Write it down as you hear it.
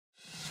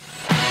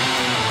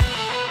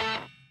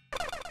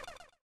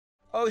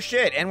Oh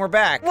shit, and we're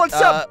back. What's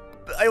up?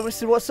 I always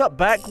said, what's up,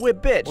 back? We're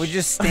bitch. We're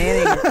just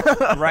standing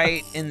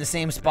right in the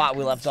same spot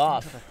we left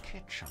off.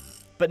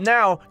 But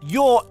now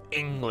you're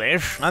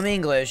English. I'm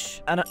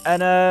English. And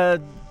I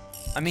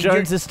mean,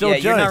 Jones is still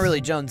Jones. You're not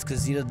really Jones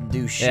because he doesn't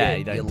do shit. Yeah,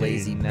 he don't you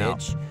lazy no.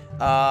 bitch.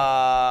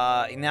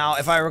 Now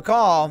if I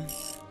recall,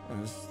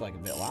 this is like a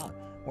bit loud.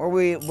 Where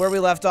we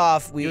left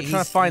off, you're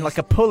trying to find like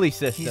a pulley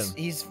system.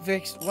 He's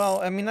fixed. Well,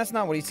 I mean that's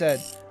not what he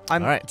said. All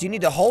right. Do you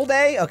need to hold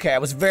A? Okay,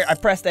 I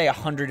pressed A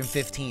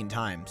 115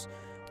 times,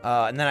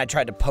 and then I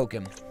tried to poke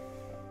him.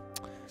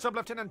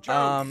 Sub-Lieutenant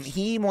Jones.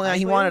 He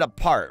wanted a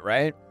part,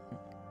 right?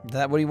 Is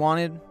that what he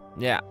wanted?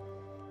 Yeah.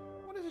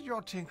 What is it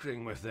you're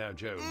tinkering with there,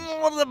 Jones?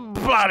 What the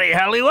bloody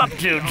hell are you up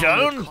to,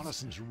 Jones?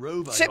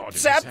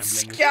 Chip-chap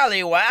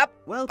scallywap.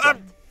 Well,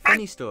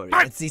 funny story.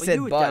 He said,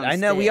 "But I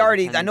know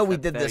we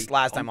did this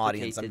last time,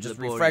 audience. I'm just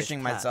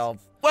refreshing myself."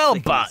 Well,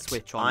 but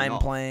I'm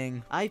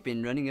playing. I've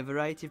been running a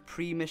variety of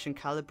pre-mission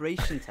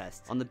calibration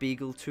tests on the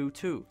Beagle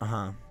 2-2.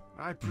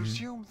 I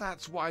presume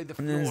that's why the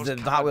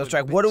Hot Wheels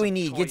track. What do we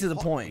need? Get to the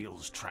point.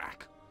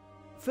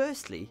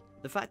 Firstly,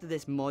 the fact that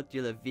this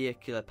modular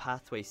vehicular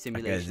pathway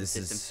simulation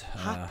system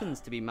happens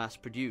to be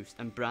mass-produced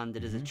and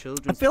branded as a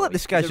children's I feel like toy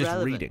this guy's is just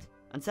irrelevant. reading.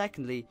 And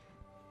secondly,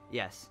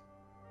 yes.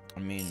 I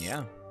mean,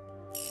 yeah.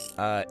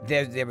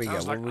 There we go.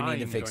 Like we need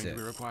to fix going it.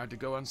 To be required to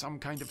go on some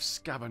kind of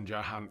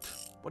scavenger hunt.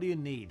 What do you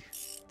need?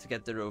 To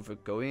get the rover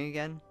going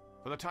again?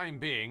 For the time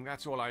being,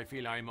 that's all I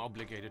feel I'm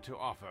obligated to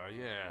offer,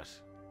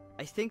 yes.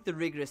 I think the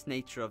rigorous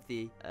nature of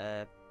the,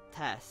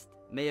 test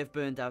may have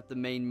burned out the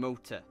main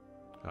motor.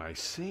 I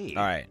see.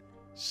 All right.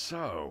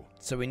 So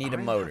we need a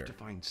motor. Have to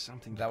find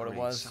something Is that what it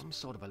was? Some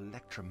sort of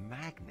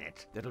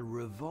electromagnet that'll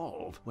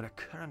revolve when a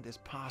current is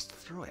passed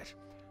through it.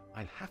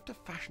 I'll have to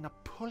fashion a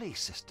pulley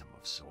system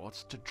of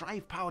sorts to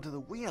drive power to the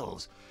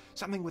wheels.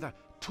 Something with a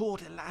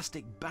taut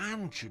elastic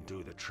band should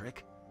do the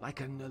trick, like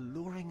an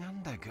alluring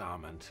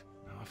undergarment.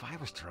 Now, if I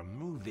was to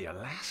remove the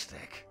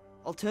elastic...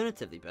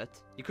 Alternatively, Bert,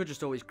 you could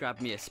just always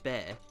grab me a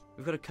spare.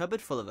 We've got a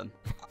cupboard full of them.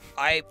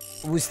 I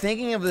was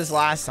thinking of this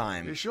last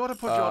time. Be sure to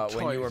put your toys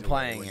when you were away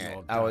playing when it.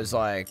 you're I done. was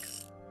like,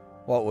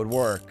 what would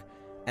work?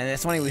 And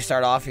it's funny we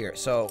start off here.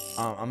 So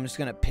I'm just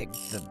gonna pick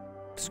the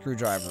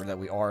screwdriver that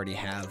we already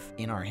have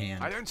in our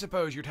hand. I don't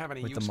suppose you'd have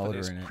any with use the for motor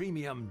this in it.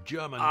 premium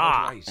German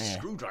motorized yeah.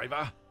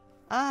 screwdriver.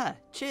 Ah,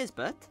 cheers,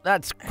 Bert.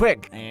 That's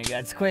quick. And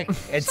that's quick.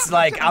 It's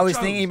like I was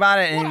thinking about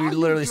it, and you're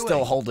literally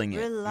still holding it.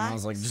 Relax, And I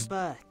was like, just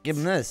Bert. give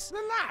him this.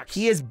 Relax.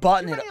 He is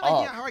buttoning You it have any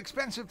idea up. how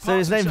expensive So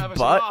his parts and name's service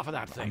Butt? are for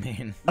that I thing?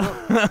 mean,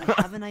 I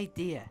have an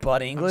idea.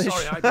 Butt I'm English.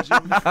 sorry, I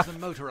presume this was the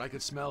motor I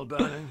could smell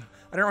burning.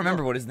 I don't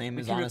remember what his name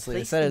We is. can Honestly, they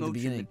replace said it the at the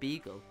motor in the beginning.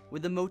 Beagle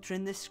with the motor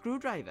in this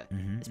screwdriver.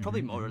 It's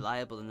probably more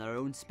reliable than their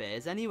own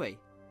spares anyway.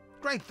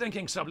 Great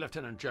thinking,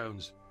 Sub-Lieutenant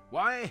Jones.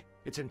 Why?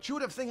 It's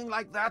intuitive thinking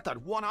like that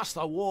that won us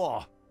the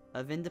war.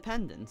 Of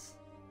independence?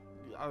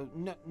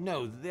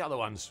 No, the other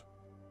ones.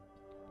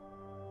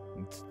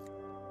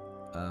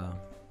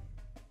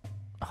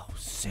 Oh,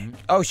 sick.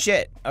 Oh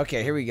shit.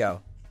 Okay, here we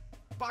go.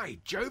 By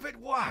Jove, it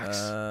works.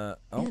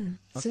 In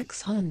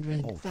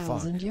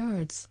 600,000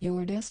 yards,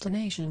 your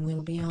destination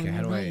will be on Okay,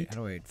 the right. how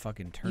do I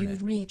fucking turn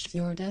You've it? reached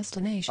your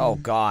destination. Oh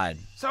god.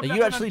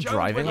 Sub-Lieutenant actually Jones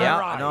driving will it? Yeah,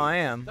 arrive. no, I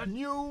am. The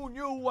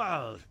new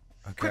world.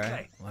 Okay.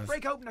 Quickly, let's-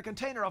 break open a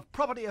container of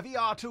property of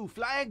ER2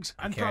 flags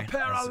and okay,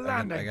 prepare a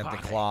landing I got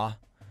party. the claw.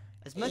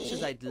 As much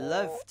as I'd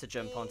love to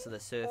jump onto the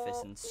surface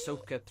and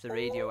soak up the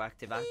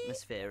radioactive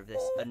atmosphere of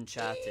this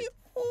uncharted,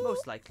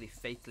 most likely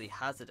fatally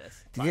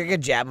hazardous, Did you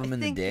jab him I in the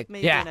think dick? it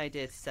may be Yeah. an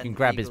idea to send You can the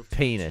grab his Beagle 2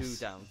 penis.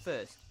 down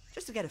first,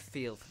 just to get a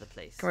feel for the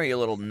place. Come here, you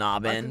little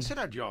knob I end.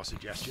 considered your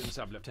suggestion,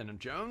 Sub-Lieutenant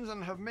Jones,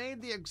 and have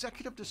made the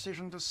executive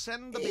decision to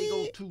send the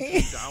Beagle 2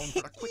 down for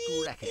a quick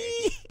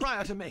recce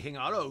prior to making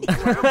our own. The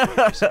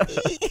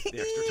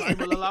extra time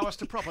will allow us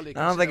to properly.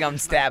 I don't think consider I'm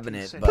which stabbing night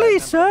to it, send but-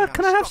 Please, them sir, to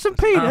can I have some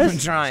Stockton penis? I'm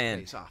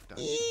trying. space after.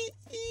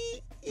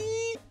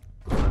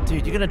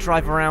 Dude, you're gonna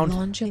drive around.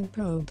 Launching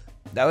probe.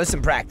 That was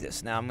some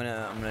practice. Now I'm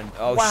gonna.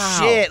 Oh Wow.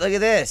 shit! Look at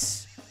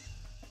this.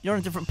 You're on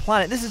a different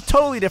planet. This is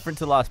totally different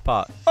to the last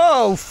part.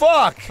 Oh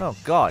fuck! Oh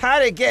god.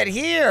 How'd it get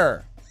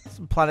here?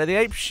 Some Planet of the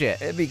Apes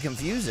shit. It'd be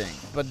confusing.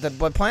 But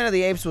Planet of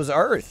the Apes was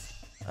Earth.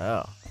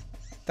 Oh.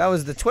 That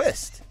was the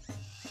twist.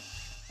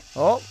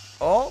 Oh.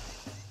 Okay.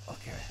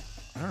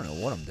 I don't know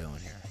what I'm doing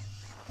here.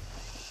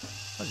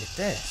 Look at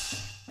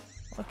this.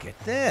 Look at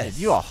this.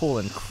 You are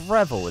hauling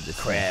Crevel with this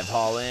thing. Crab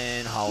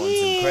hauling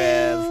some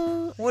crab.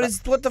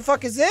 What the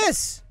fuck is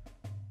this?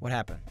 What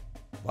happened?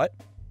 What?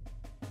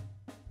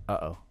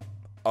 Uh-oh.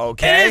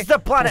 Okay. It is the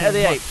Planet of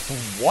the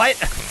Apes. What?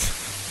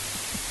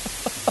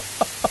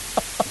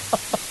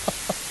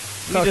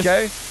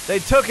 Okay. They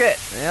took it.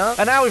 Yeah.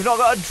 And now we've not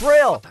got a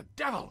drill. The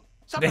devil!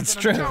 It's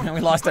true. And we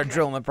lost our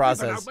drill in the We've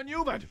process. been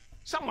outmaneuvered.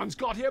 Someone's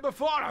got here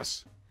before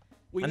us.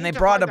 We And need they to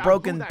brought find a out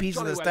broken who that piece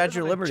of the jolly Statue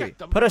of well is and Liberty. eject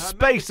them Put a from Her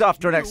space Majesty's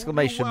after an new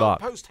exclamation world mark.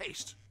 Post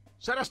haste.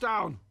 Set us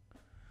down.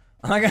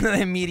 I like in the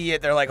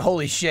immediate, they're like,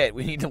 holy shit,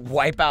 we need to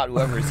wipe out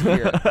whoever's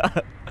here.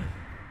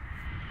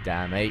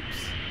 Damn apes.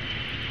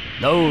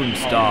 Lone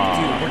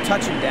Star. Dude, we're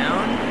touching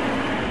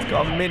down.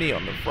 got a mini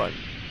on the front.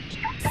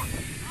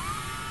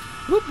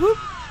 Whoop, whoop.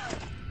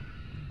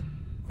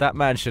 That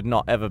man should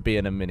not ever be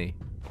in a mini.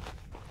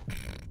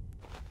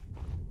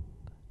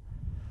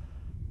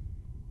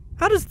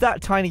 How does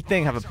that tiny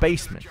thing have a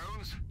basement?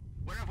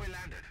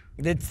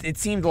 It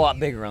seemed a lot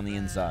bigger on the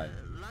inside.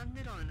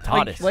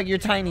 TARDIS. Like your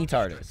tiny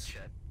TARDIS.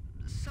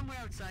 Somewhere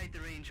outside the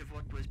range of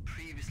what was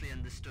previously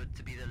understood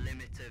to be the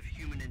limit of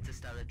human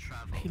interstellar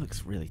travel. He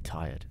looks really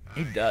tired.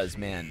 He does,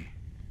 man.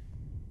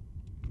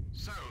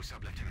 So,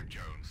 Sub-Lieutenant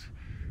Jones,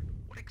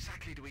 what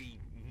exactly do we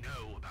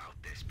know about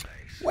this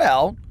place?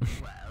 Well,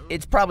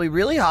 it's probably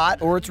really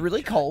hot or it's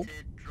really cold.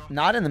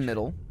 Not in the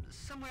middle.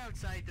 Somewhere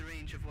outside the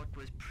range of what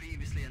was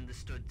previously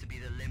understood to be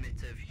the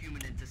limit of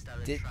human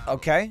interstellar travel.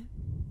 Okay.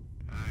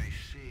 I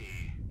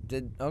see.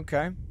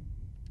 Okay.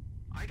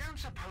 I don't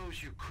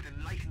suppose you could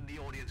enlighten the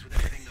audience with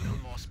anything a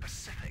little more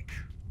specific.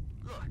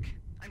 Look,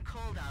 I'm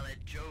called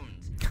Aled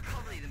Jones.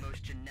 Probably the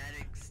most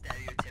generic,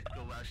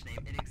 stereotypical Welsh name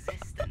in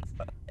existence.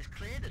 It's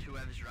clear that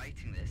whoever's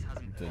writing this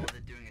hasn't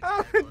bothered doing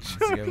a terrible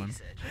amount of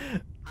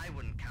research. I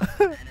wouldn't count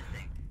on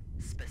anything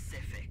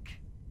specific.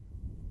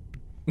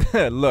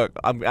 Look,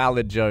 I'm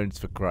Alan Jones,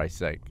 for Christ's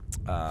sake.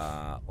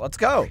 Let's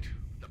go.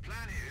 The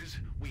plan is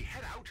we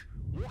head out,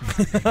 walk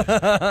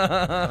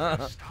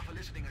around, start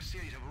eliciting a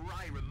series of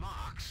wry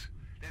remarks,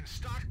 then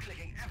start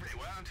clicking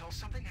everywhere until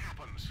something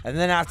happens. And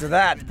then after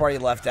that, the part you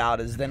left out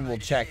is then we'll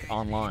check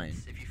online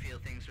If you feel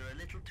things are a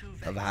little too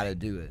of vague. how to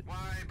do it. Why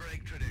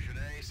break tradition,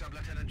 eh,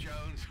 Sub-Lieutenant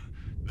Jones?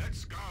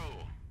 Let's go.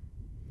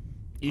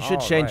 You should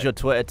All change right. your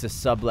Twitter to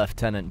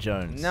Sub-Lieutenant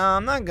Jones. No,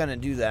 I'm not gonna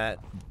do that.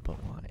 But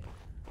why?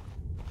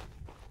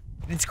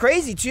 It's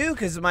crazy too,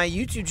 because my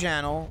YouTube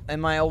channel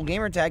and my old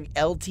gamer tag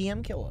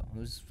LTM Killer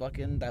was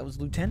that was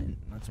Lieutenant.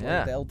 That's what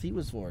Yeah. the LT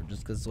was for.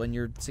 Just because when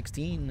you're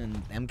 16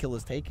 and M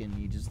Killer's taken,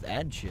 you just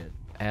add shit.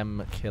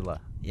 M Killer.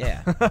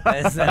 Yeah,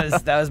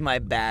 that was my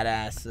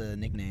badass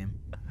nickname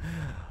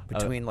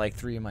between like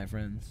 3 of my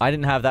friends. I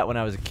didn't have that when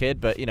I was a kid,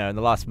 but you know, in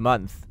the last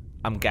month,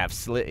 I'm Gav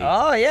Slitty.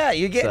 Oh yeah,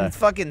 you're getting So-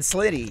 fucking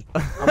slitty.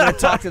 I'm gonna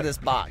talk to this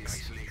box.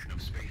 Isolation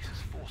of space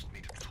has forced me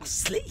to I'll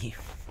slit you.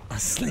 I'll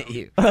slit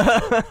you.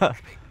 loot.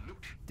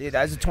 Dude,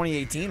 that was a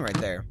 2018 right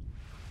there.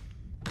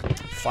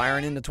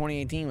 Firing into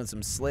 2018 with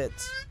some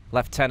slits.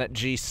 Lieutenant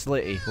G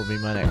Slitty will be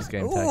my next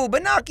game tag. Ooh,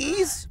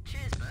 banakis!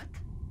 Cheers, bud.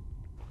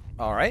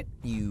 Alright,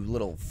 you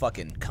little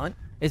fucking cunt.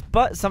 Is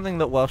butt something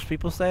that Welsh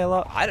people say a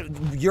lot?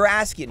 You're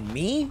asking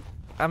me?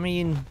 I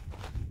mean,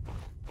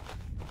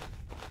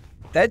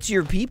 That's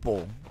your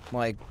people.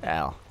 Like,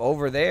 well,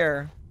 over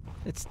there.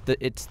 it's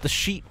the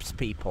sheep's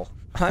people.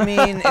 I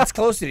mean, it's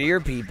closer to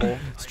your people.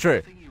 It's true.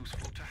 Nothing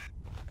useful to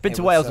Been Hey,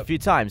 to what's Wales up? a few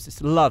times.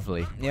 It's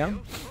lovely. Yeah?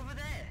 Over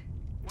there.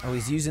 Oh,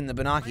 he's using the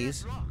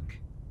banakis. rock.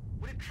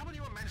 Would it trouble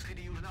you immensely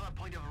to use another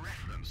point of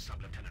reference,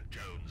 Sub-Lieutenant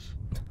Jones?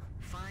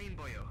 Fine,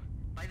 boyo.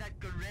 By that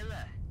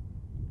gorilla.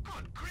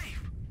 Good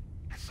grief!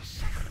 That's the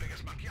second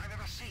biggest monkey I've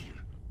ever seen.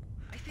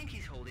 I think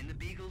he's holding the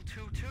Beagle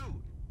 2-2.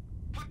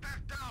 Put that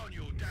down,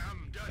 you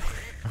damn dirty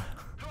ape!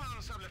 Come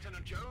on,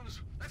 Sub-Lieutenant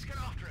Jones. Let's get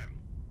after him.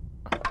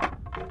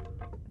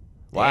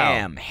 Wow.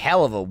 Damn,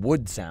 hell of a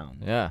wood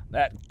sound. Yeah.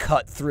 That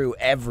cut through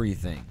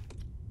everything.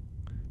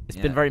 It's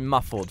Yeah. been very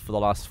muffled for the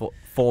last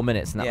 4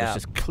 minutes, and that Yeah.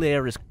 was just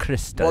clear as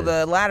crystal. Well,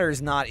 the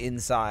ladder's not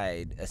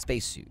inside a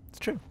spacesuit. It's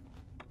true.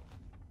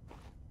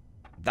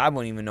 I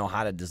wouldn't even know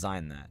how to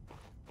design that.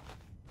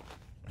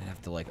 I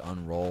have to, like,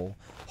 unroll.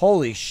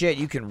 Holy shit,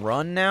 you can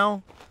run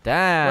now?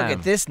 Damn. Look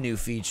at this new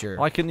feature.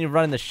 Why couldn't you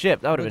run in the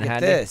ship? That would have Look been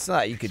at handy. this.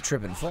 Oh, you could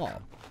trip and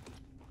fall.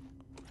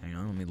 Hang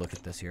on, let me look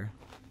at this here.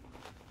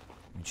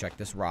 Let me check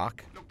this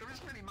rock. Look, there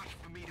isn't really much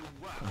for me to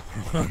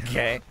work with.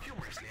 Okay.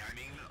 Humorously, I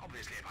mean,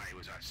 obviously if I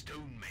was a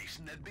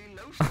stonemason, there'd be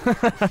loads to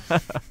work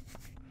with.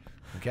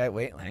 Okay,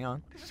 wait, hang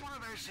on. This is one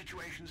of those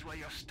situations where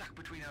you're stuck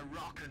between a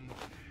rock and,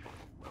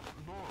 well,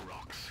 more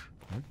rocks.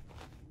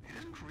 It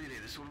isn't really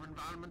the sort of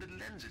environment that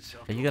lends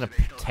itself Are to you gonna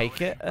observational take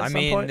coding. it at I some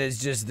mean, point?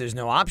 there's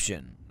no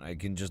option. I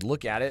can just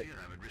look at it. You know,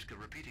 I'm at risk of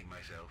repeating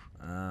myself.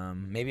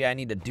 Maybe I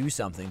need to do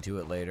something to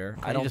it later.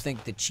 I you don't just-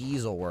 think the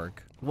cheese will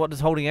work. What does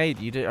holding A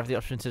do? You do have the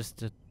option to just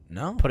to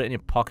No. put it in your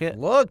pocket.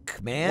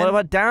 Look, man. What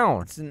about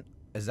down?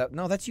 Is that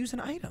no? That's use an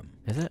item.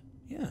 Is it?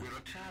 Yeah. We're a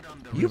tad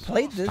under You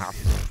played this.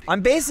 resourced.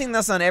 I'm basing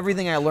this on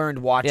everything I learned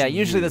watching. Yeah.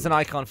 Usually you. there's an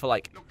icon for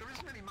like. Look, there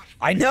isn't really much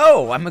for I me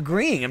know. I'm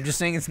agreeing. I'm just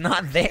saying it's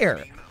not there.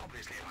 to do.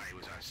 Obviously, if I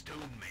was a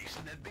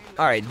stonemason, there'd be loads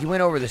All right, you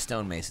went over the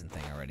stonemason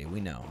thing already.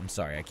 We know. I'm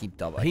sorry. I keep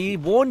double. He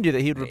warned you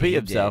that he would repeat he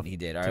himself. Did, he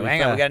did. All to right, be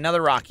hang on. fair. We got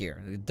another rock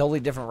here. A totally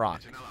different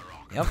rock. another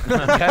rock. Yep.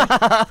 Okay.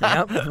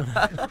 Yep.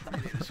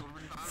 Really the sort of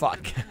environment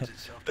Fuck. that lends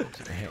itself to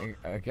observational.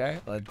 Okay.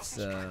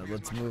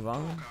 Let's move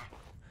on.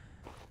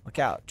 Look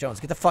out, Jones.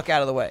 Get the fuck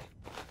out of the way.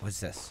 What's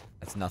this?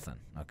 That's nothing.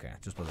 Okay.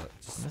 Just was it.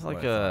 Just It's what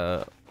like I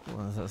thought. a.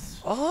 What is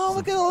this? Oh,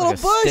 look at a Like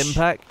little a bush. stim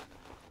pack.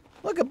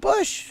 Look at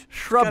bush.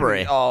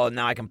 Shrubbery. Oh,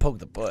 now I can poke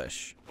the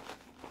bush.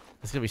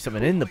 There's gonna be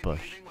something in the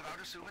bush. Leaving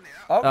without a souvenir.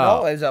 Oh,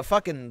 Oh. no, it's a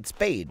fucking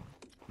spade.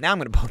 Now I'm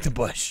gonna poke the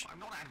bush. I'm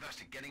not adverse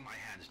to getting my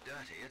hands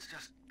dirty. It's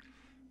just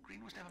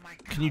green was never my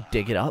Can you colour.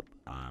 dig it up?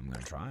 I'm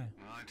gonna try.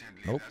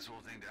 Nope.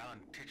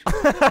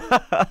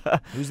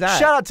 Who's that?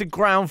 Shout out to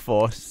Ground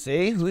Force.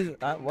 See? Who's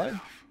what?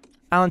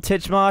 Alan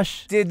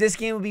Titchmarsh. Dude, this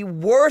game would be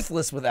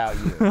worthless without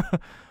you.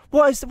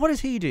 What does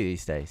he do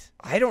these days?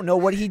 I don't know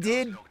what he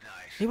did.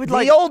 He would The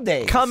like old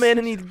days. come in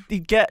and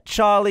he'd get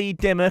Charlie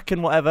Dimmock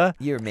and whatever.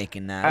 You're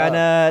making that And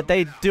up.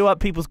 they'd do up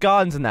people's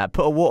gardens and that,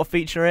 put a water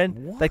feature in.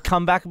 What? They'd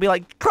come back and be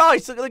like,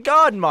 Christ, look at the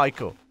garden,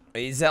 Michael.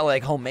 Is that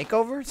like home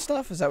makeover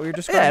stuff? Is that what you're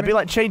describing? Yeah, it'd be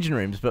like changing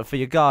rooms, but for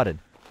your garden.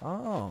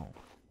 Oh.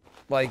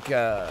 Like,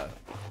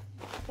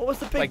 What was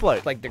the big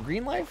bloke? Like the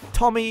Green Life?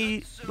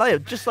 Tommy,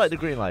 just like the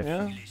Green Life.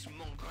 Yeah.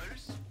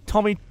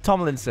 Tommy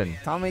Tomlinson.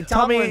 Tommy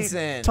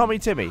Tomlinson. Tommy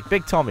Timmy.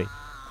 Big Tommy.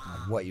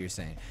 What you're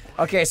saying.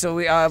 Okay, so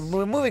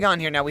we're moving on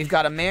here now. We've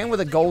got a man with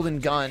a golden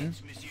gun.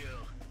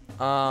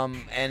 And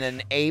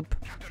an ape.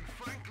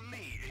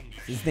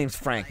 His name's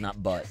Frank,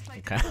 not Butt.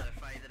 Okay.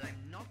 Clarify that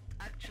I'm not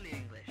actually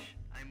English.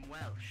 I'm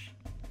Welsh.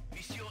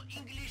 Monsieur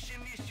English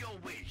and Monsieur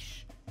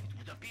Welsh. It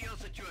would appear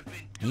that you have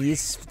been. He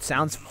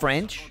sounds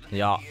French.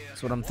 Yeah.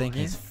 That's what I'm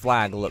thinking. His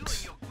flag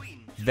looks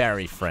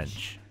very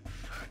French.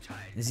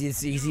 Is he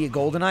a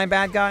GoldenEye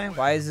bad guy?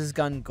 Why is his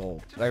gun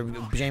gold? Or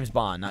James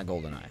Bond, not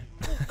GoldenEye.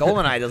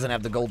 GoldenEye doesn't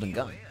have the golden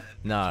gun.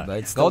 No. But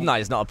it's still-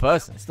 GoldenEye is not a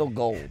person. It's still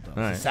gold. Though. It's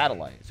Right. a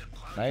satellite,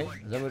 right?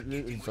 Is that what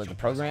it's like a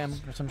program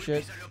or some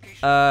shit?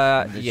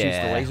 Yeah. It shoots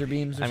the laser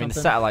beams or I mean, the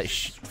something? satellite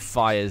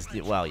fires.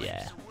 Well,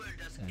 yeah.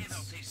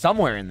 It's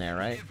somewhere in there,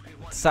 right?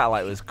 The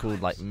satellite was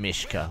called like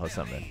Mishka or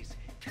something.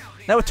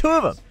 There were two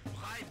of them.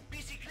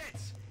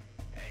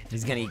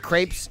 He's gonna eat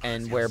crepes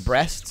and wear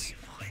breasts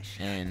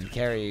and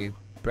carry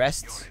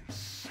breasts.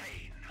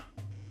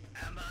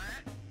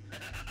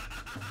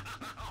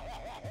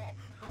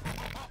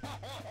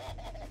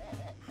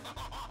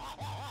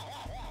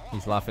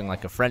 He's laughing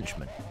like a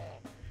Frenchman.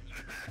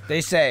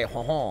 They say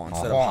ha ha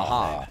instead of ha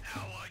ha.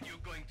 How are you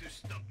going to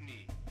stop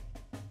me?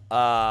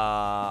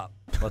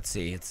 Let's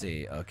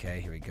see.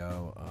 Okay, here we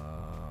go.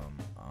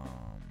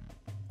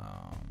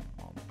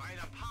 By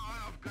the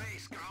power of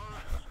Grayskull,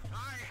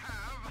 I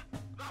have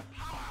the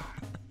power.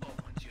 Oh,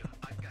 mon Dieu,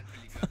 I can't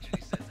believe you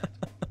actually said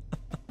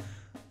that.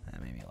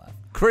 That made me laugh.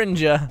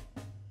 Cringer.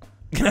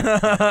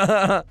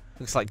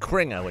 Looks like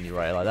Cringer when you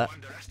write it like that.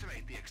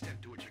 Underestimate the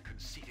extent to which a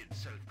conceited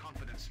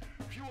self-confidence,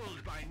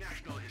 fueled by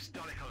national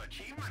historical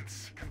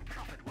achievements, can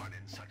profit one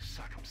in such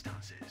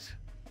circumstances.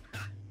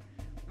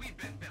 We've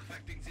been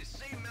perfecting this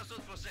same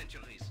method for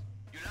centuries.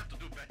 You'll have to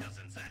do better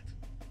than that.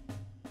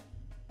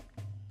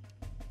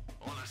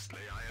 Honestly,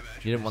 I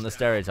imagine You didn't want the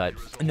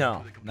stereotypes.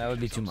 No, that would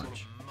be too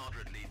much.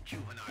 Moderately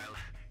juvenile,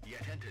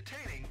 yet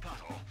entertaining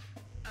puzzle.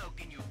 How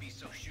can you be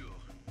so sure?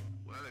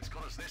 Well, it's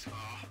got us this far.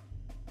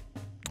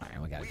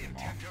 Alright, we gotta We do them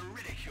all. intend to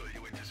ridicule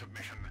you into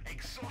submission,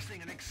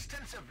 exhausting an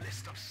extensive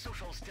list of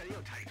social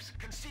stereotypes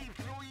conceived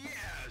through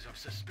years of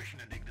suspicion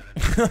and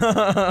ignorance.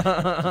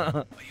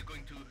 Are you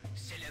going to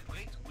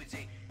celebrate with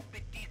a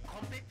petit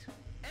crumpet?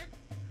 Eh?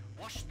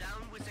 Wash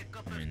down with a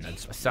cup of tea?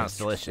 That sounds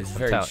delicious. It's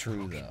very Tell-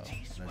 true, though.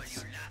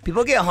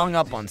 People get hung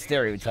up on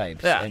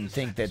stereotypes Yeah. and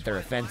think that they're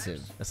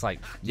offensive. It's like,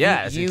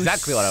 yeah, it's you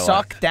exactly what I want.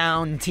 suck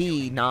down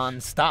tea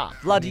non-stop.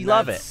 Bloody I mean,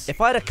 love it. that's- If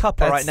I had a cuppa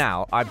that's- right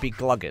now, I'd be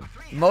glugging.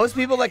 Most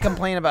people that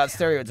complain about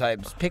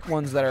stereotypes pick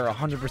ones that are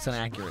 100%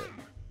 accurate.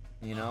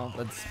 You know,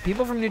 that's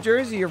people from New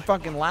Jersey are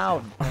fucking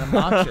loud and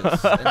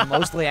obnoxious and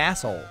mostly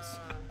assholes.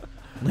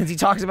 Lindsay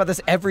talks about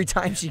this every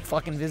time she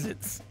fucking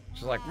visits.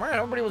 She's like, man,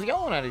 everybody was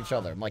yelling at each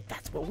other. I'm like,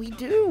 that's what we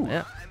do.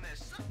 Yeah.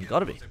 You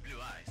gotta be.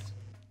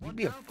 You'd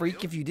be a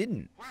freak if you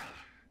didn't. Well,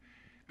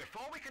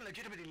 before we can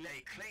legitimately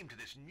lay claim to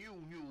this new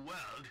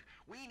world,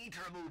 we need to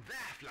remove their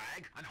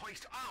flag and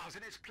hoist ours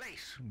in its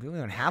place. We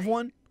don't have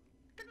one?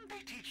 Didn't they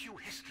teach you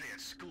history at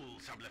school,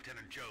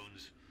 Sub-Lieutenant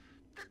Jones?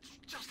 That's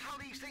just how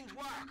these things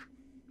work.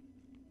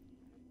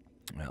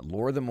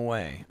 Lure them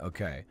away.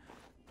 Okay.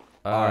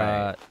 All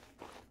right.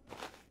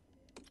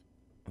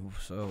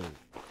 So,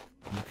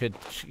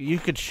 You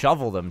could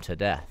shovel them to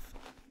death.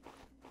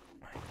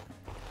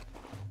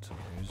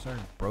 here's our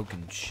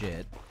broken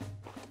shit.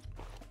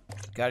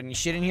 Got any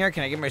shit in here?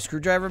 Can I get my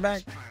screwdriver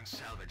back? Try and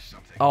salvage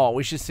something. Oh,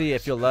 we should see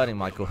if you're learning,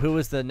 Michael. Who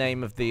was the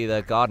name of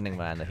the gardening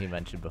man that he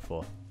mentioned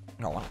before?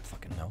 No, I don't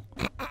fucking know.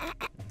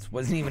 It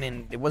wasn't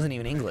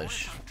even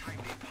English.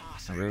 Timely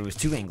passing. Or it was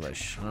too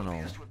English. I don't know.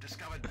 Appears to have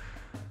discovered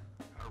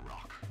a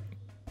rock.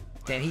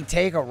 Did he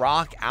take a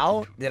rock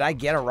out? Did I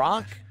get a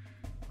rock?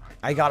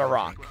 I got a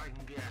rock. What I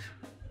can get.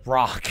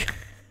 Rock.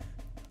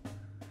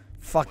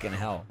 Fucking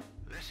hell.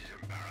 This is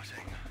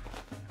embarrassing.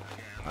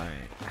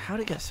 Alright. How'd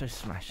it get so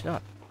smashed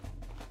up?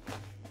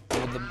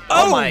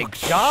 Oh my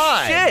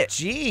god! shit!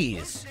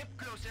 Jeez. Step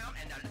closer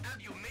and I'll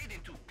have you made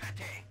into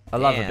pate. I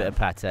love a Damn. bit of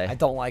pate. I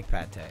don't like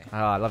pate. Oh,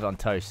 I love it on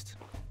toast.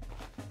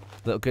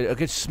 A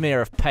good smear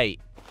of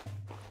pate.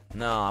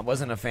 No, I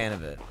wasn't a fan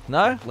of it.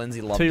 No? Lindsay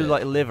loved Too it.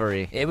 like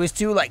livery. It was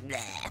too like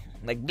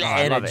bleh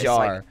I in love a it. It's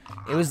jar.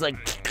 It was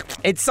like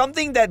It's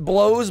something that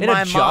blows In a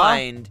my jar?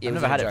 mind. I've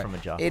never had it from a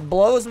jar. It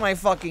blows my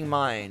fucking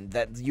mind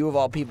that you of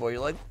all people, you're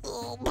like,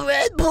 oh,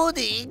 bread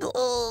pudding,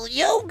 oh,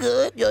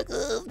 yogurt, you're like,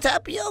 oh,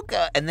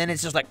 tapioca, and then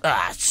it's just like,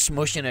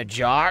 smush in a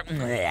jar.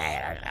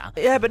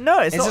 Yeah, but no,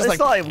 it's not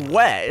like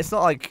wet. It's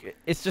not like,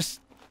 it's just,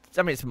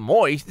 I mean, it's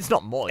moist. It's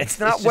not moist. It's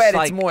not just wet.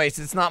 like, it's moist.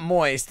 It's not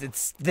moist.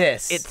 It's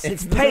this.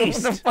 It's what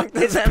paste. the fuck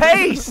does It's that mean?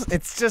 paste.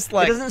 It's just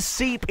like it doesn't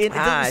seep in. It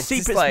doesn't it's seep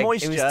just its like,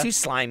 moisture. It was too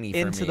slimy for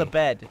into me. the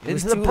bed, It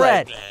was into the too,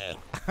 bread.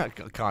 like,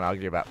 I can't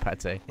argue about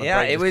pate. My yeah,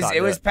 brain it just was. can't It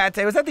do was pate.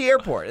 It was at the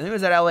airport, and it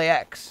was at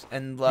LAX,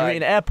 and You like,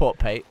 mean airport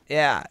pate?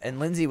 yeah, and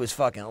Lindsay was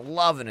fucking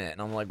loving it,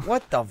 and I'm like,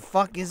 what the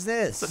fuck is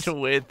this? Such a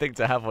weird thing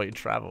to have while you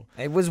travel.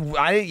 It was.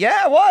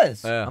 Yeah, it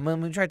was. Yeah. I'm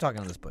gonna try talking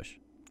on this bush.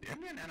 The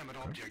only inanimate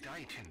object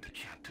I tend to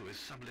chat to is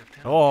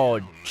Sub-Lieutenant Oh,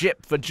 Jones.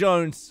 Jip for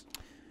Jones.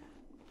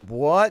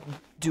 What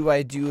do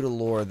I do to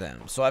lure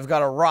them? So I've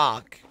got a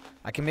rock.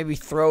 I can maybe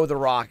throw the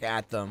rock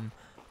at them.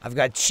 I've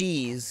got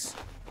cheese.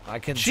 I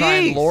can try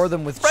and Cheese! lure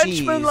them with cheese.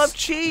 Frenchmen love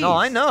cheese. No,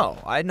 I know.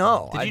 I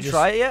know. Did I you just-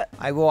 try it yet?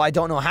 I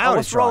don't know how Oh, to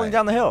what's try rolling it.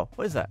 down the hill?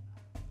 What is that?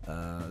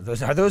 Are those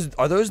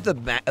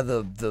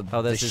the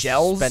Oh, there's this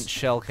shells? spent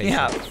shell case.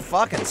 Yeah,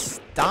 fucking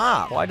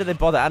stop. Why did they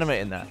bother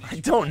animating that? I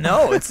don't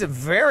know. It's a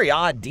very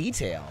odd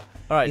detail.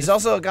 All right. He's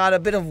also got a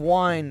bit of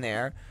wine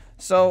there,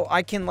 so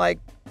I can like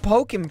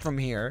poke him from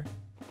here.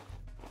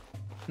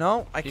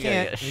 No, I You're gonna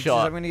can't. get because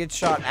shot. I'm gonna get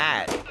shot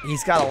at.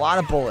 He's got a lot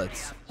of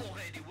bullets.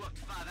 Already worked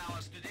 5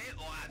 hours today,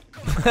 or I've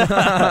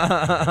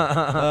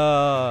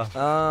got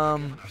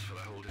As for the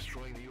whole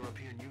destroying the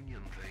European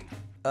Union thing,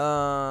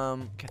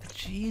 Get the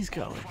cheese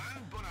going.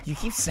 You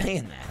keep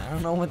saying that. I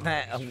don't know what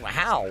that.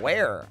 How?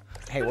 Where?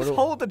 Hey, what? Just Do,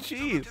 hold the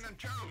cheese. Lieutenant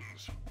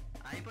Jones,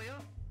 Aye,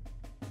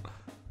 boyo?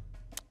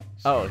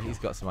 Oh, he's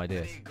got some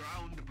ideas. any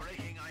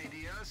groundbreaking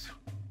ideas?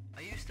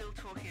 Are you still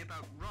talking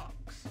about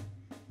rocks?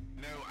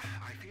 No,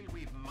 I feel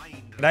we've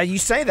mined. now you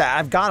say that.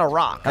 I've got a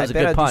rock. That was I a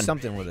bet good I'd pun. do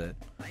something with it.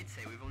 I'd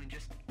say we've only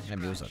just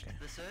Maybe it was scratched okay.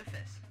 the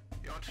surface.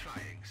 You're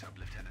trying,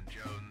 Sub-Lieutenant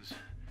Jones.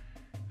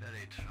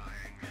 Very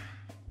trying.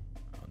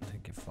 I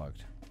think you're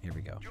fucked. Here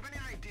we go. Do you have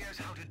any ideas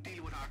how to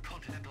deal with our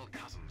continental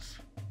cousins?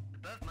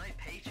 Above my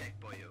paycheck,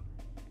 boyo.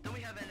 Don't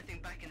we have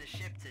anything back in the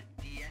ship to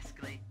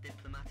de-escalate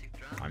diplomatic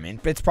drama? I mean,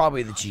 it's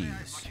probably the I've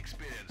cheese. much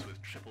experience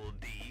with triple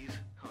D's,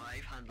 Oh,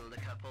 I've handled a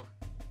couple.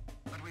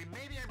 but we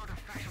may be able to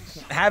fashion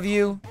something Have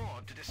you? on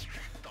board to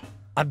distract them.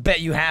 I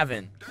bet you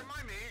haven't. Don't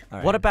mind me. All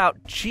right. What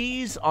about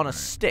cheese on a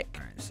stick?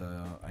 All right,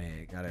 so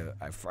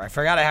I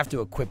forgot I have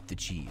to equip the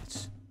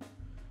cheese.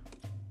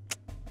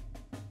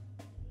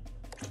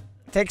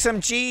 Take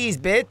some cheese,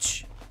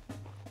 bitch.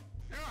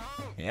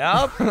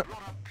 Yup. Brought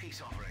a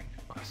peace offering.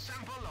 A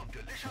sample of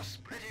delicious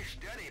British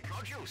dairy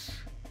produce.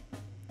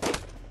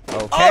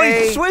 Oh,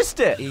 Okay. he swissed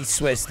it. He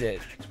swissed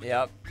it.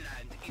 Yep.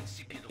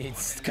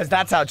 It's because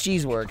that's how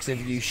cheese works.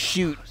 If you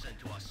shoot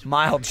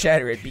mild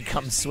cheddar, it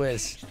becomes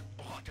Swiss.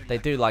 They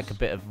do like a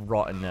bit of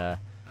rotten.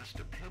 That's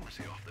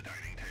diplomacy off the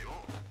dining table.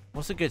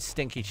 What's a good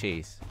stinky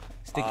cheese?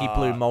 Stinky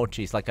blue mold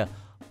cheese, like a.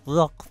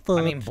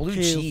 I mean, blue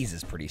cheese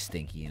is pretty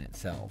stinky in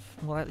itself.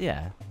 Well,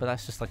 yeah, but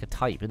that's just like a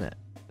type, isn't it?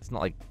 It's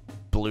not like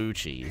blue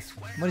cheese.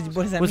 What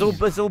does that Was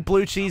mean? all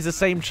blue cheese the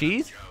same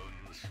cheese?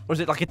 Or is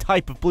it like a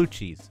type of blue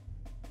cheese?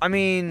 I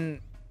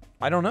mean,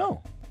 I don't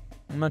know.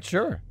 I'm not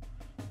sure.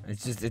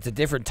 It's a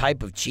different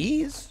type of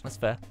cheese. That's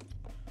fair.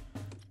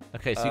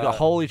 Okay, so you got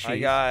holy cheese. I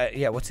got,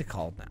 yeah, what's it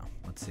called now?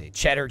 Let's see.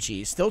 Cheddar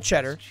cheese. Still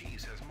cheddar.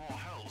 Cheese has more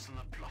holes than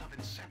the plot of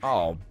Inception.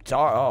 Oh,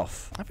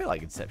 I feel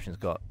like Inception's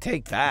got.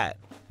 take that.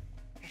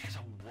 It has a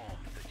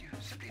warmth that you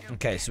simply don't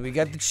Okay, so we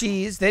got the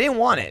cheese. They didn't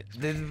want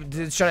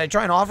it. Should I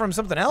try and offer them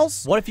something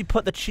else? What if you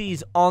put the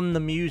cheese on the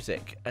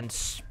music and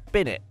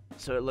spin it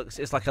so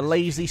it's like a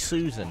lazy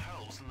Susan?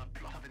 holes than the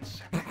plot of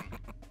Inception.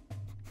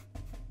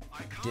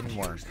 I can't Didn't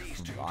work, use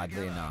these two oddly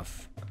together.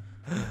 enough.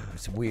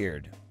 It's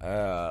weird.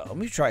 Let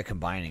me try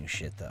combining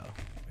shit though.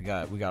 We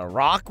got a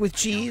rock with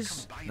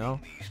cheese. No,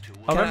 These two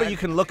I remember I- you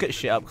can look at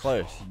shit up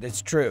close.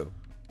 that's true.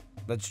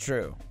 That's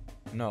true.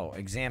 No,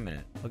 examine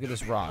it. Look at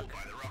this rock.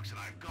 by the rocks that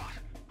I've got.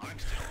 I'm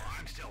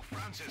still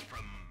Francis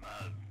from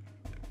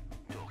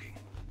talking.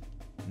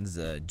 This is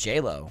a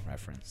J-Lo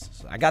reference.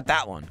 So I got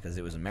that one because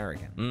it was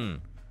American. Mm.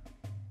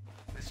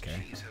 This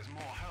cheese has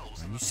more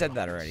holes than You the said plot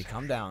that of already.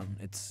 Calm down.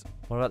 It's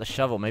What about the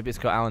shovel? Maybe it's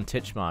got Alan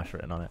Titchmarsh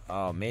written on it.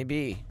 oh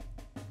maybe.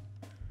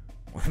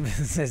 It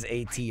says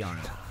AT on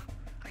it.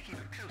 I keep it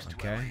close to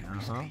Okay, where my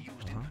recently uh-huh,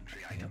 used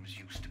infantry items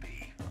used to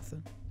be.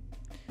 Nothing.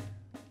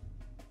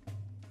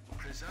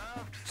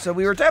 Preserved So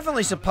we were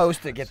definitely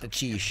supposed to get the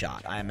cheese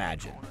shot. I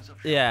imagine.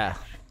 Yeah.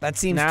 That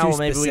seems Now too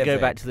maybe we go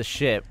specific. back to the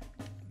ship.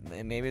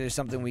 Maybe there's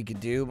something we could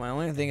do. My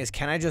only thing is,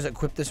 can I just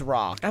equip this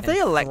rock? Have and they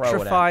throw it at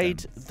electrified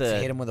them? the-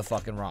 Just hit him with a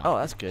fucking rock. Oh,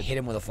 that's good. Hit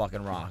him with a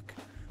fucking rock.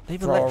 They've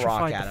Throw a rock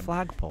electrified at the him.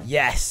 flagpole.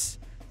 Yes.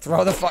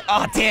 Throw the fuck.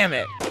 Oh, damn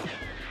it.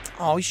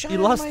 Oh, he shot You it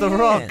in lost my the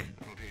rock. hand.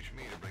 Don't teach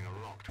me to bring a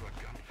rock to a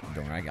gunfight.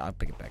 Don't worry, I'll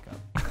pick it back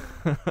up.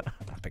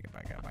 I'll pick it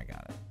back up. I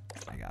got it.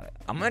 I got it.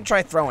 I'm gonna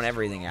try throwing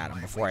everything at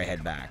him before I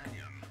head back.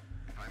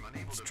 If I'm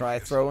Let's try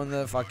throwing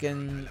the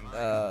fucking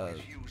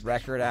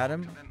record at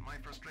him.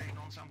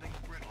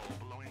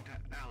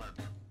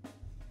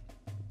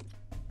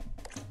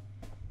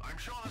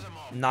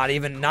 Not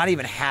even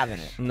having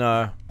it.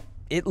 No.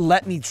 It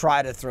let me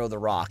try to throw the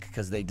rock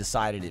because they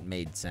decided it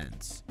made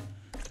sense.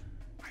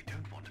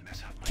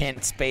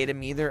 Can't spade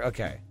him either?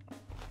 Okay.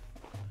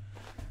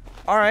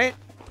 Alright.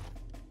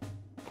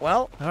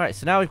 Well. Alright,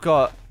 so now we've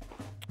got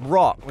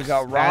rock. We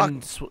got rock.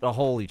 And a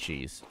holy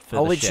cheese. For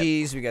Holy the ship.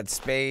 cheese, we got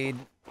spade.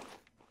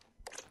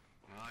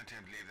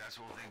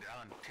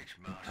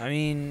 I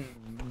mean,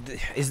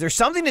 is there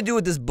something to do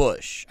with this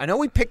bush? I know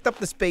we picked up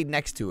the spade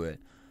next to it.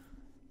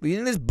 But you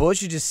think this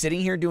bush is just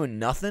sitting here doing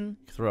nothing?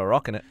 Throw a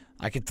rock in it.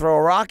 I could throw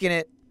a rock in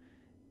it.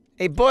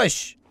 Hey,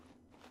 bush.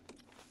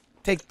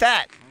 Take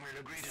that.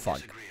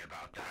 Fuck.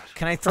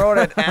 Can I throw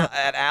it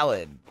at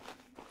Alad?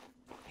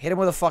 Hit him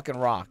with a fucking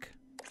rock.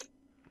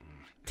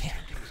 Damn.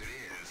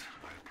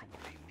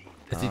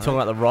 Is he talking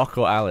about the rock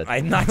or Alad?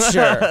 I'm not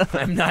sure.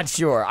 I'm not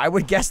sure. I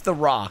would guess the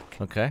rock.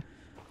 Okay.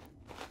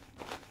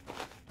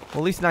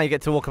 Well, at least now you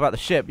get to walk about the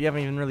ship. You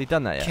haven't even really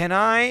done that yet. Can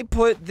I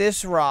put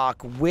this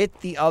rock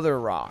with the other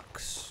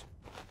rocks?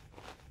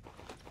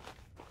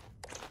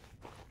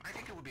 I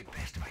think it would be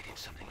best if I did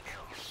something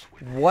else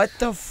with What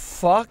the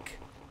fuck?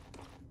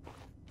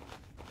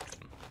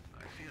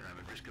 I fear I'm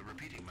at risk of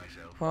repeating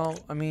myself. Well,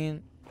 I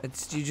mean,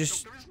 it's you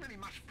just There isn't really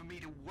much for me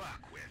to work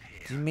with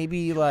here.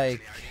 maybe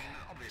like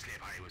Obviously,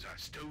 if I was a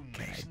stone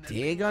can I mason,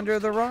 dig under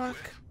the rock?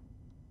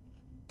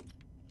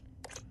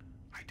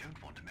 I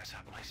don't want to mess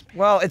up my space.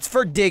 Well, it's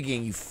for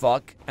digging, you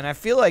fuck. And I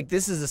feel like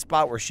this is a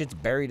spot where shit's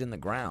buried in the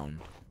ground.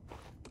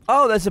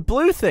 Oh, there's a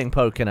blue thing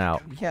poking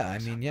out. Yeah, I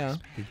mean, yeah.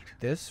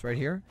 This right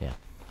here? Yeah.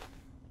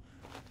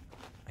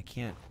 I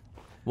can't.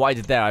 What I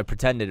did there, I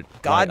pretended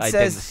God like I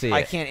didn't says see I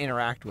it. can't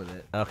interact with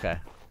it. Okay.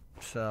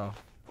 So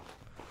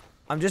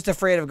I'm just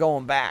afraid of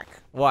going back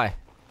Why?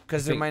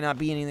 because there Think- might not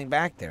be anything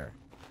back there.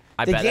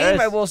 I The bet there game,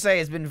 is. I will say,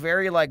 has been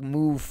very like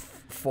move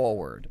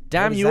forward.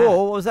 Damn What is you that?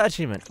 all! What was that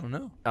achievement? Oh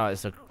no. Oh,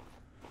 it's a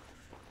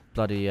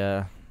bloody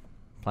Planet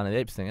of the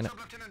Apes thing, isn't it?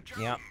 Lieutenant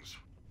Yeah. Jones.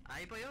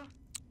 Aye,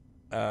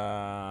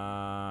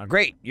 boyo?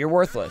 Great. You're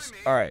worthless.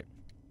 All right.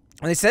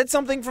 They said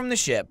something from the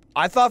ship.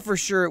 I thought for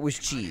sure it was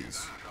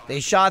cheese. They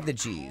shot the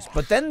cheese,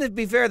 but then to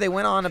be fair, they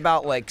went on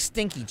about like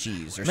stinky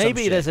cheese or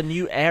Maybe some there's shit. a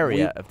new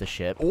area of the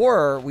ship.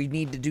 Or we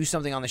need to do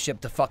something on the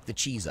ship to fuck the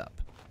cheese up.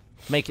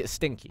 Make it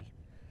stinky.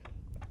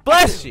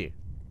 Bless you.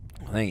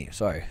 Thank you.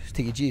 Sorry.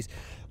 Stinky cheese.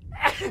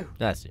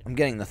 That's it. I'm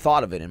getting the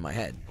thought of it in my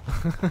head.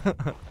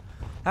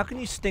 How can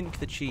you stink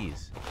the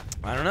cheese?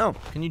 I don't know.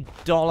 Can you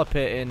dollop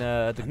it in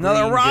the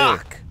Another green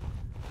rock.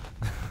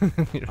 goo?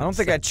 I don't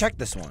think I checked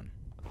this one.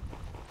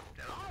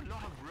 There are a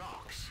lot of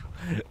rocks.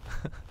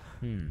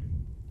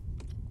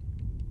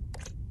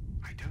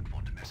 I don't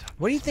want to mess up.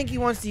 What do you think he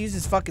wants to use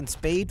his fucking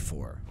spade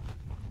for?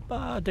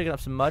 Digging up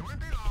some mud,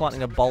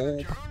 planting a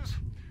bulb. Jones,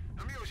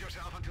 amuse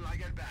yourself until I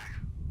get back.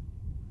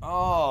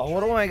 Oh,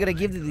 what am I gonna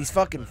give to these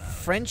fucking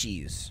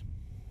Frenchies?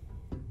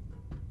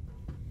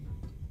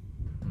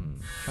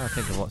 Trying to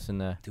think of what's in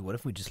there. Dude, what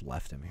if we just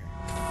left him here?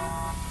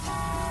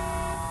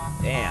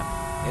 Damn.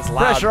 It's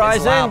loud. It's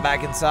Pressurizing. loud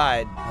back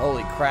inside.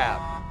 Holy crap.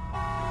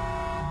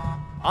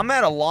 I'm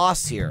at a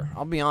loss here.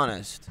 I'll be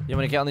honest. You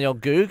want to get on the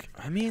old goog?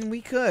 I mean,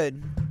 we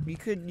could.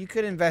 You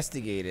could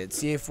investigate it.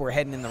 See if we're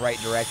heading in the right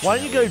direction. Why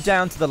don't you go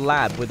down to the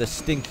lab with a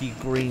stinky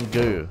green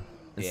goo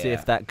and see Yeah.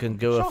 if that can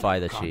gooify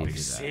the Can't be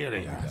cheese?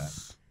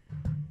 serious.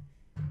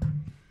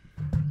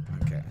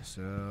 Okay,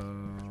 so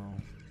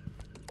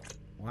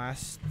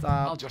last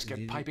stop. I'll just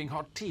get piping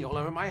hot tea all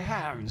over my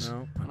hands.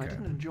 No? And I Okay.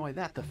 didn't enjoy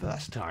that the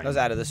first time. That was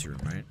out of this room,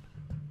 right?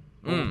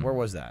 Where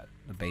was that?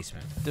 The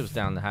basement. It was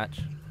down the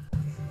hatch.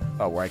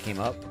 Oh, where I came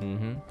up?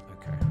 Mm-hmm.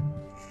 Okay.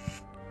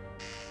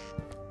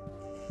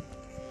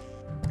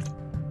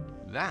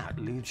 That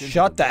leads into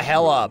Shut the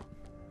hell up.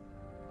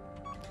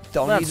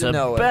 Don't need That's to a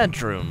know it.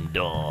 bedroom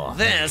door.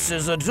 This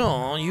is a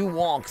door you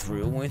walk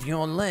through with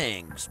your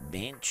legs,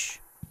 bitch.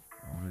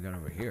 What do we got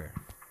over here?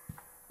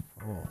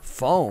 Oh,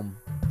 foam.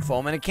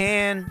 Foam in a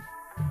can.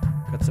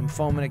 Got some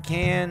foam in a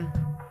can.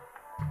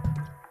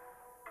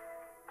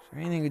 Is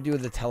there anything to do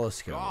with the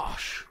telescope?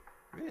 Gosh,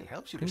 really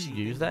helps you Can to you see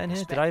use things that in in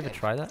here? Did I ever perspective.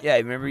 try that? Yeah,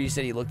 remember you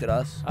said he looked at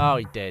us? Oh,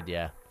 he did,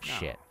 yeah.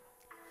 Shit.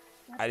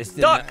 I just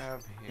didn't. Duck!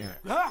 Have here.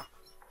 Ah!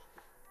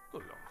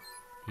 Good Lord.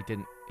 He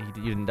didn't.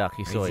 You didn't duck.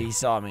 He saw He you.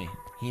 saw me.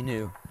 He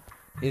knew.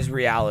 His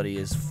reality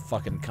is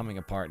fucking coming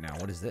apart now.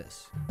 What is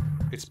this?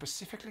 It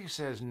specifically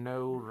says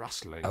no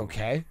rustling.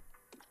 Okay.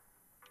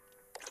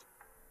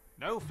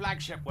 No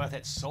flagship worth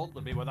its salt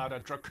would be without a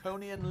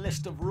draconian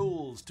list of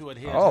rules to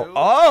adhere Oh, to.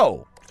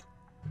 oh!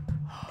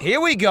 Here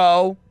we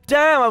go.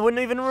 Damn, I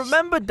wouldn't even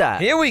remembered that.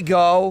 Here we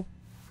go.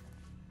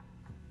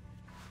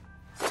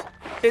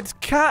 It's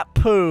cat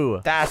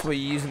poo. That's what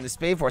you're using the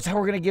spade for. Is that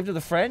what we're gonna give to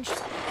the French?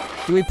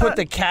 Do we put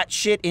the cat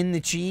shit in the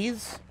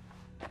cheese?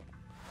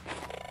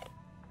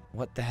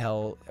 What the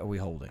hell are we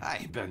holding?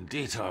 Ay,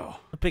 bendito.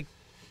 A big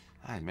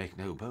I make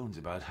no bones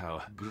about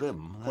how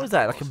grim. What is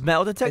that? Like a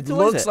metal It detector?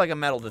 looks like a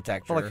metal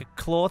detector. Or like a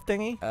claw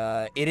thingy?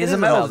 It is a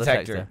metal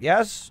detector.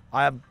 Yes.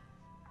 I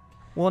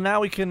Well,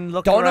 now we can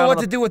look don't know around what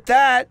to do with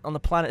that. on the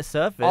planet's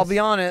surface. I'll be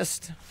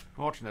honest.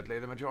 Fortunately,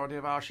 the majority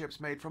of our ships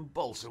made from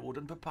balsa wood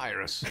and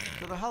papyrus,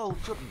 so the hull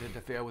shouldn't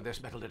interfere with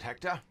this metal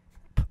detector.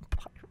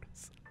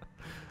 Papyrus.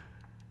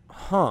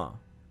 Huh.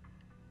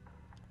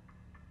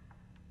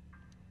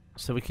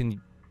 So we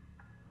can...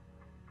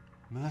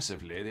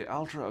 Mercifully, the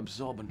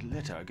ultra-absorbent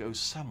litter goes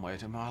somewhere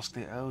to mask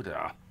the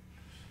odor.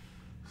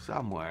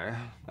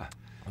 Somewhere.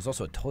 There's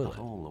also a toilet.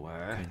 Not all the way.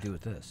 What can I do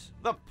with this?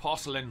 The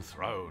porcelain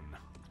throne.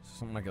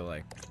 Something like a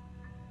like.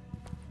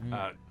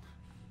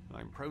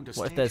 I'm prone to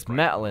What if stage there's fright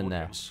metal with in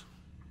there? audience.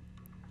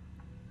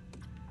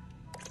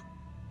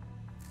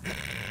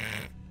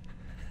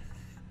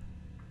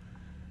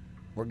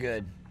 We're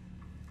good.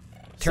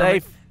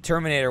 Safe.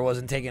 Terminator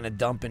wasn't taking a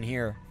dump in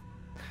here.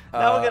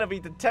 Now we're gonna be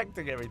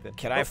detecting everything.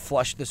 Can I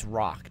flush this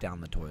rock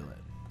down the toilet?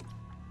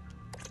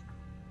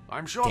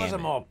 I'm sure Damn there's a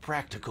it. more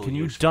practical Can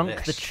you use for dunk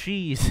this. the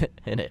cheese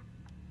in it?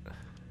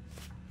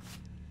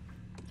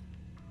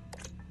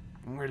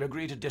 We'll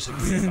agree to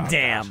disagree about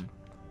Damn.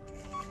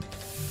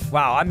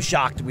 Wow, I'm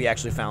shocked we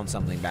actually found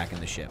something back in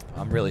the ship.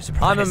 I'm really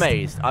surprised. I'm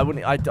amazed.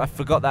 I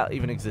forgot that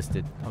even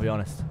existed. I'll be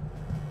honest.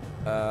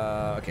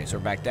 Okay, so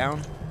we're back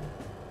down. that.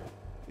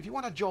 If you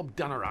want a job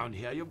done around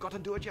here, you've got to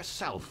do it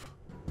yourself.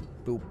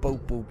 Boop, boop,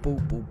 boop,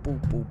 boop, boop,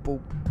 boop, boop,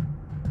 boop.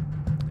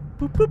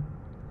 Boop, boop.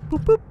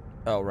 Boop, boop.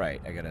 Oh,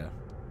 right. I gotta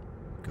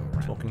go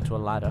around. Talking to a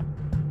ladder.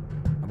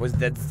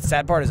 The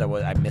sad part is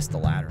I missed the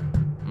ladder.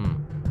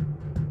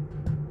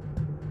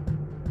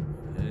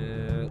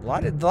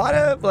 A lot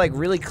of like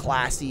really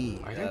classy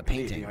I don't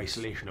believe painting. the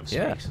isolation of space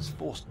Yeah. has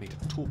forced me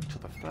to talk to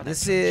the furniture. This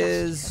just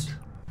is.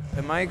 yet.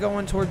 Am I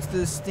going towards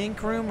the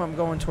stink room? I'm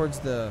going towards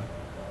the.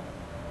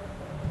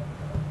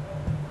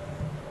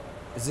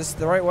 Is this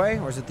the right way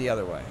or is it the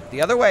other way?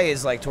 The other way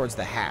is like towards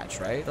the hatch,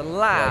 right? The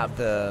lab Like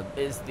the.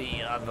 is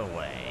the other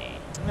way.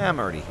 I'm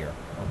already here.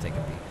 I'll take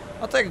a peek.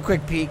 I'll take a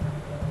quick peek.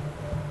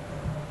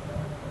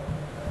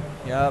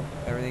 Yep,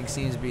 everything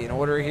seems to be in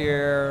order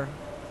here.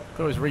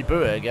 Could always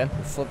reboot it again.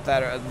 We'll flip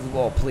that.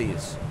 Well,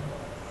 please.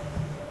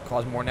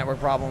 Cause more network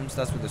problems.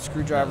 That's what the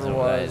screwdriver That's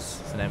what it is.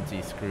 was. It's an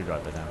empty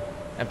screwdriver now.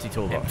 Empty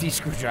toolbox. Empty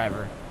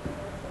screwdriver.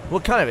 Well,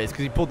 kind of is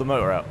because he pulled the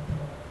motor out.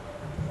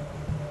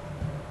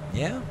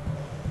 Yeah.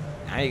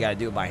 Now you gotta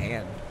do it by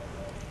hand.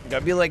 You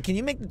gotta be like, can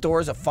you make the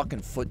doors a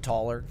fucking foot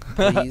taller,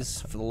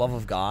 please? For the love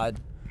of God.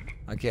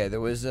 Okay, there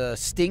was a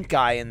stink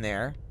guy in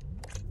there.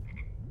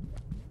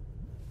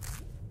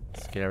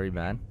 Scary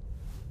man.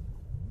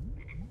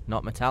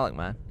 Not metallic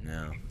man.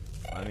 No.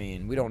 I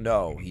mean, we don't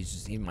know.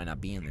 He might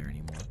not be in there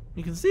anymore.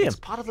 You can see him. It's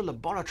part of the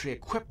laboratory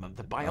equipment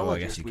the Oh, I guess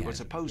biologists you we were can.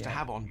 supposed to Yeah.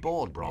 have on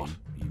board brought.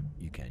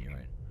 You can, you're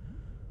right.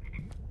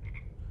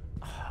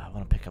 I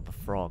want to pick up a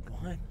frog.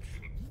 What?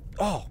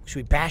 Oh, should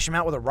we bash him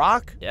out with a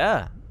rock?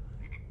 Yeah.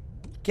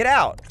 Get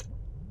out.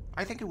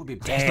 I think it would be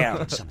best Damn.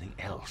 to do something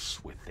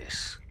else with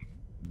this.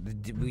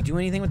 Did we do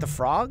anything with the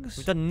frogs?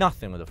 We've done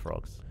nothing with the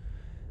frogs.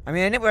 I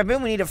mean, I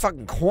bet we need a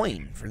fucking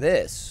coin for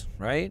this,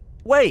 right?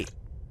 Wait.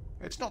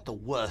 It's not the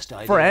worst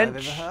idea French?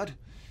 I've ever heard. I remember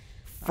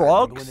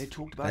Frogs? when they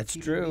talked about That's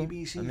keeping true.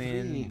 BBC I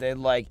mean, free. they're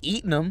like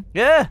eating them.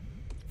 Yeah.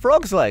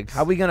 Frog's legs.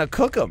 How are we gonna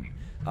cook them?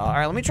 All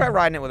right, let me try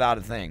riding it without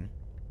a thing.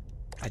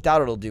 I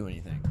doubt it'll do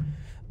anything.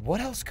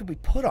 What else could we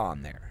put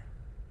on there?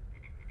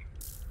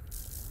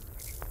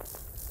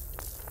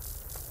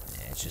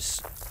 Yeah, it's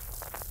just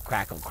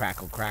crackle,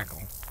 crackle,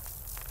 crackle.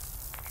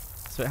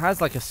 So it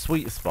has like a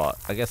sweet spot.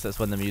 I guess that's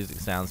when the music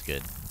sounds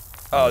good.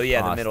 Oh When you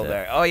yeah, the past middle it.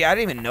 there. Oh yeah, I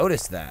didn't even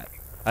notice that.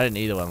 I didn't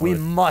either one. We would.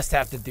 must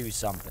have to do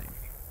something.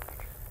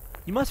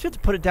 You must be able to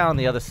put it down on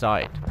the other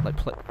side. Like,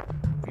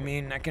 I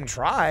mean, I can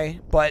try,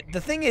 but the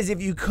thing is,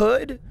 if you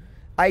could,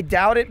 I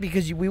doubt it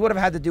because we would have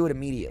had to do it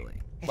immediately.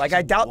 Like,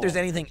 I doubt there's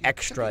anything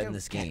extra in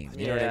this game.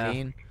 You know what I Yeah.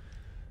 mean?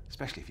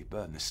 Especially if you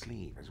burn the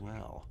sleeve as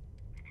well.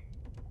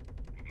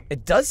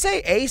 It does say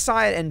A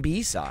side and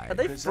B side. Are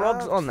they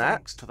frogs on that?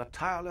 Thanks to the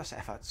tireless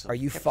efforts of Are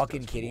you hipsters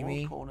fucking from kidding all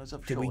me? corners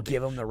of Did we Shoreditch.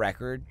 give him the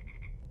record?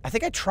 I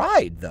think I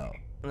tried, though.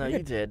 No, you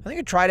did. I think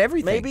I tried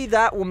everything. Maybe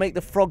that will make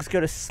the frogs go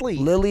to sleep.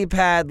 Lily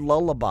pad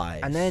lullabies.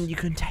 And then you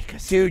can take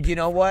us. Dude, you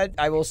know what?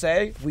 I will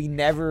say, we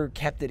never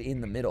kept it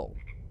in the middle.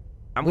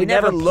 And We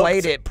never looked-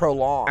 played it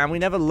prolonged. And we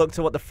never looked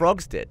at what the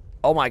frogs did.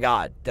 Oh my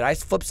god. Did I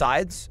flip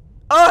sides?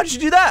 Oh, how'd you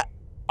do that?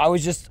 I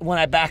was just, when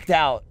I backed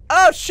out,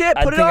 Oh, shit,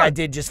 I put it think on. I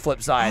did just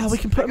flip sides. Oh, we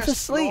can put them Like to a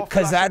sleep. straw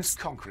Because flush that's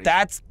into concrete.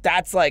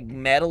 that's like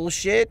metal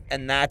shit,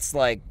 and that's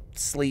like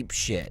sleep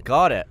shit.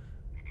 Got it.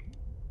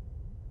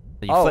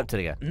 You Oh, flipped it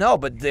again. No,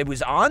 but it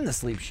was on the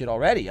sleep shit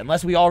already.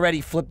 Unless we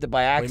already flipped it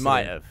by accident. We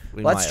might have.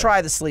 Let's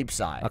try the sleep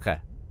side. Okay.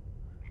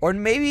 Or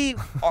maybe,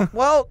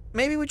 well,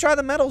 maybe we try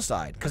the metal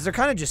side. Because they're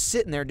kind of just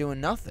sitting there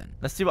doing nothing.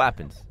 Let's see what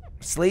happens.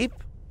 Sleep?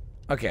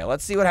 Okay,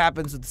 let's see what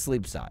happens with the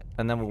sleep side.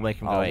 And then we'll make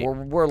him go Oh, eight.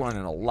 we're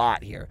learning a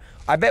lot here.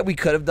 I bet we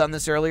could have done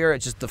this earlier.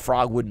 It's just the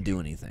frog wouldn't do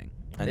anything.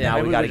 And Yeah, now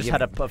maybe we we got to just give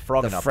had a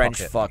frog the in our French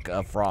pocket. fuck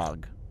a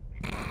frog.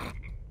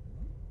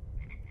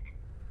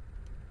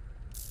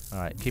 All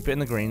right, keep it in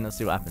the green. Let's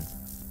see what happens.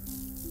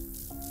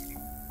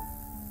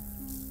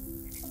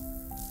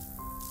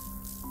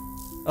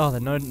 Oh,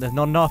 they're not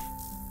enough.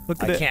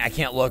 Look at it. I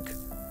can't look.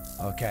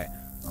 Okay.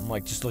 I'm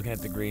like just looking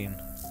at the green.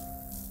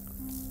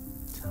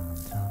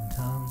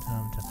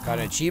 Got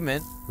an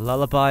achievement.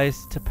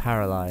 Lullabies to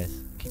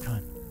paralyze. Keep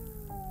going.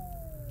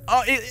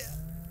 Oh,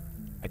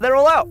 they're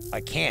all out. I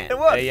can't. It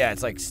worked. Yeah,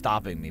 it's like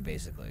stopping me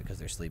basically because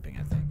they're sleeping,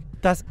 I think.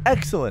 That's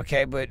excellent.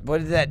 Okay, but what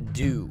did that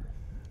do?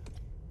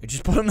 It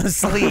just put them to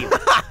sleep.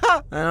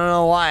 I don't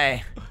know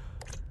why.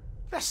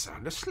 They're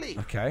sound asleep.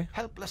 Okay.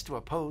 Helpless to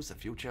oppose the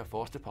future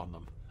forced upon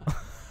them.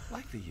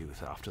 Like the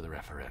youth after the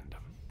referendum.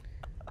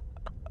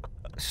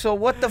 So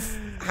what the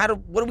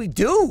what do we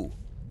do?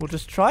 We'll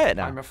just try it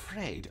now. I'm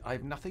afraid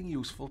I've nothing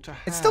useful to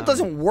hand. It still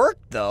doesn't work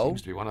though.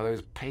 Seems to be one of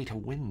those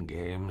pay-to-win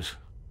games.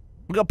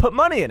 We gotta put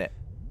money in it.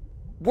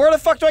 Where the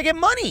fuck do I get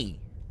money?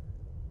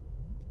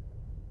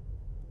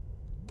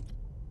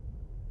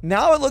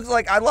 Now it looks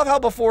like, I love how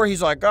before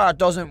he's like, it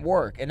doesn't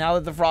work. And now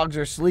that the frogs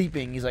are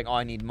sleeping, he's like, oh,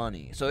 I need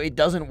money. So it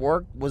doesn't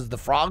work. Was the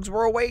frogs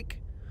were awake?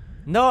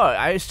 No,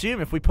 I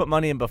assume if we put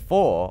money in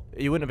before,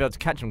 you wouldn't be able to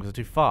catch them because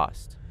they're too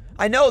fast.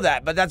 I know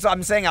that, but that's what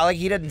I'm saying.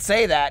 He didn't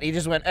say that. He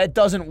just went, it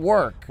doesn't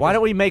work. Why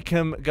don't we make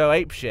him go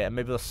apeshit and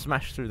maybe they'll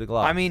smash through the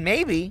glass? I mean,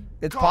 maybe.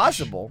 It's Gosh,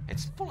 possible.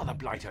 It's full of the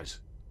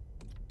blighters.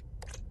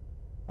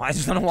 Well, I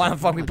just don't know why the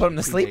fuck we put him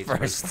to sleep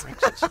first.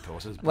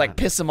 Like,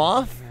 piss him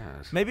off?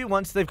 Yes. Maybe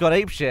once they've got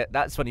apeshit,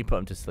 that's when you put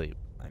them to sleep.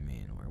 I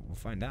mean, we'll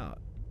find out.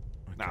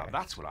 Okay. Now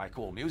that's what I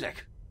call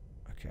music.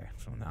 Okay,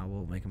 so now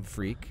we'll make him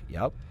freak.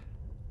 Yep.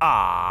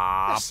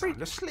 They're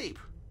sound asleep.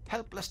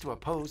 Helpless to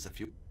oppose the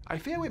future. I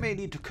fear we may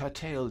need to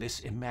curtail this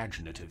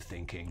imaginative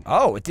thinking.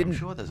 Oh, it didn't. I'm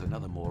sure there's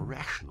another more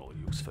rational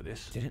use for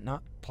this. Did it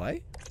not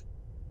play?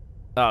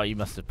 Oh, you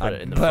must have put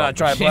it in the try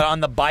to put it on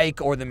the bike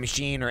or the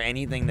machine or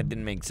anything that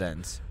didn't make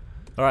sense.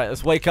 All right,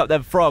 let's wake up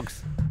them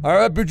frogs. All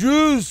right,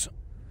 bitches.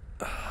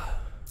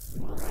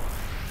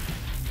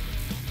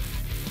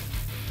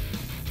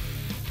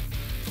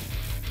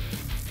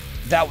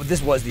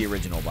 This was the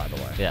original, by the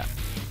way. Yeah.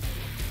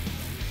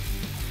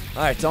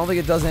 All right, so I don't think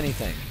it does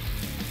anything.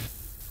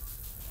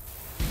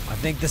 I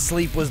think the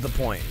sleep was the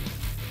point.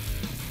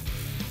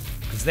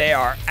 Because they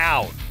are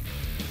out.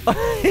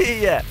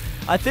 Yeah.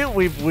 I think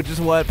we just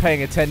weren't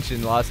paying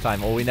attention last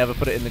time, or we never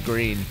put it in the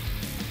green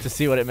to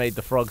see what it made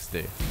the frogs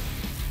do.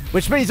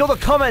 Which means all the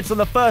comments on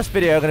the first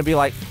video are going to be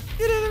like,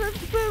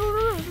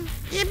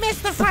 you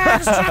missed the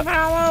frogs jumping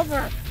all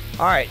over.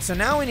 All right, so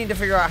now we need to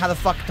figure out how the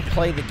fuck to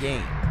play the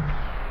game.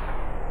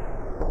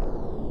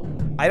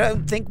 I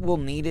don't think we'll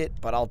need it,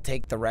 but I'll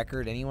take the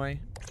record anyway.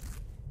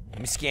 Let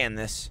me scan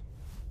this.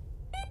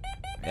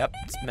 Yep,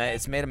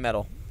 it's made of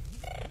metal.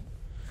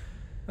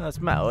 Oh, it's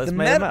metal. It's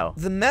made of metal.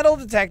 The metal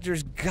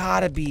detector's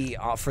gotta be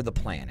for the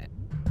planet.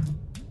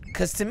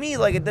 Because to me,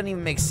 like, it doesn't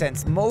even make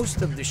sense.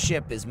 Most of the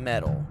ship is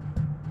metal.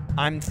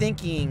 I'm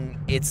thinking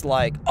it's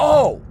like,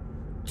 oh,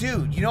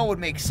 dude, you know what would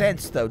make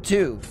sense, though,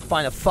 too?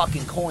 Find a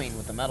fucking coin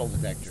with a metal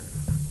detector.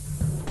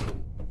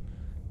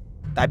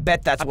 I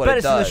bet that's what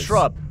it does. I bet it's in the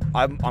shrub.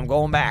 I'm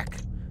going back.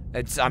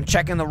 I'm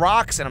checking the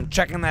rocks, and I'm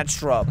checking that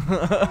shrub.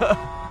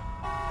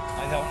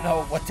 I don't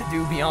know what to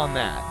do beyond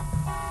that.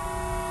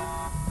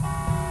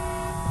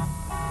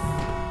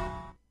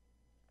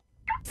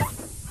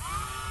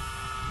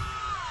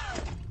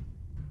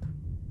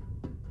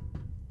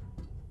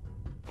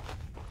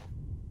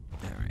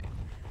 Alright.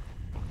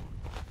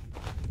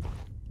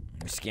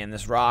 Let me scan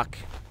this rock.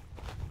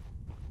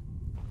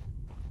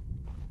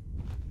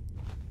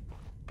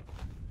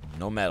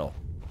 No metal.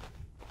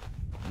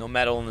 No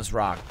metal in this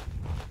rock.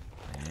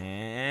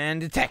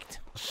 And detect.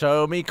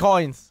 Show me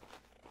coins.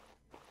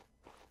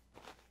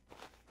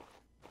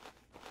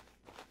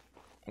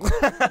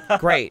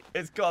 Great.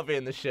 It's gotta be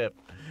in the ship.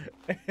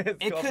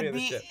 It could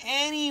be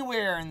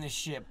anywhere in the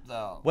ship,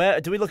 though.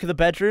 Where do we look at the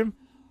bedroom?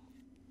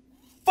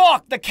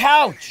 Fuck the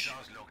couch.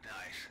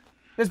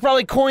 There's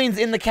probably coins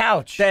in the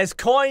couch. There's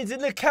coins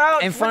in the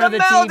couch. In front of the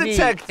TV.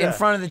 Detector. In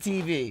front of the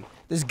TV.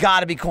 There's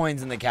got to be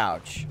coins in the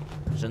couch.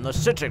 It's in the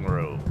sitting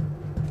room.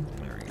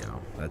 There we go.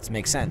 That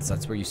makes sense.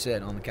 That's where you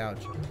sit, on the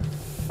couch.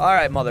 All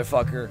right,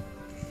 motherfucker.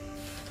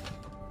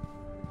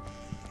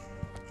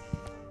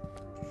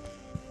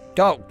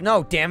 Go.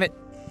 No, damn it.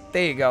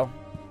 There you go.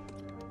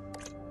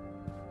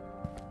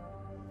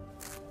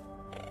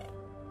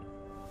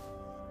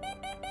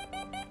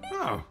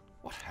 Oh,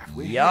 what have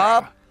we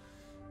Yup.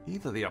 here?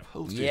 Either the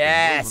upholstery's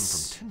Yes. been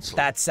woven from tinsel,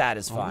 That's or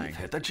satisfying. we've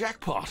hit the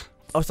jackpot.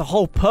 Oh, it's a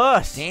whole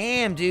purse.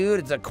 Damn,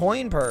 dude. It's a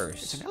coin It's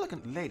purse. an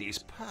elegant lady's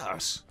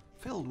purse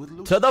filled with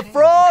loose To the change.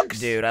 frogs.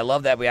 Dude, I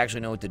love that we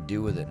actually know what to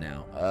do with it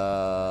now.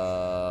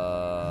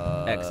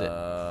 Exit.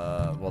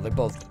 Well, they're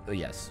both.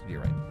 Yes, you're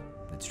right.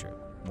 That's true.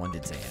 One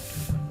did say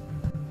enter.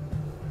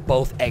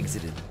 Both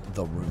exited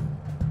the room.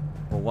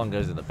 Well, one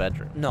goes in the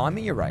bedroom. No, I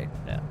mean, you're right.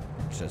 Yeah.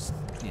 It's just,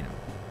 you know.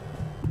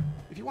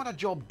 If you want a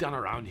job done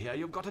around here,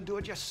 you've got to do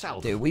it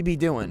yourself. Dude, we be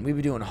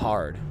doing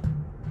hard.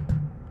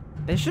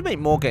 They should make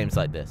more games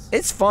like this.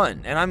 It's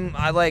fun, and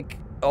I like,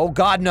 oh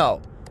God,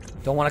 no.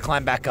 Don't want to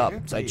climb back up,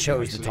 so I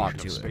chose to talk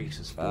to it. Wait.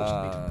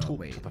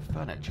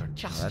 Oh,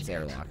 that's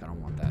airlock. I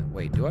don't want that.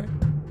 Wait, do I?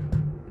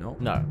 No.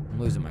 No. I'm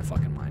losing my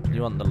fucking mind here.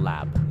 You want the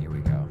lab. Here we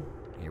go.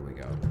 Here we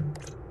go.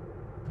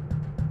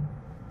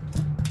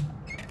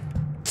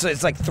 So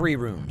it's like 3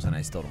 rooms, and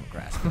I still don't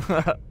grasp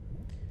it.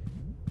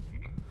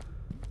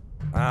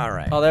 All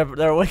right. Oh,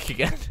 they're awake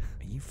again.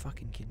 Are you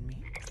fucking kidding me?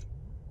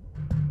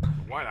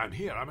 While I'm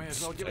here, I may as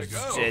well give it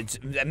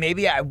a go.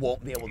 Maybe I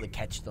won't be able to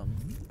catch them.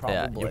 Probably.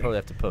 Yeah, you probably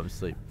have to put them to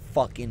sleep.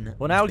 Fucking.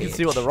 Well, now we can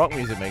see what the bitch. rock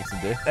music makes them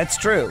do. That's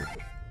true.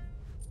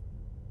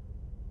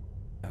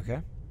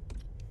 Okay.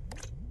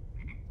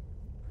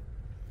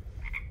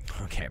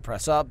 Okay,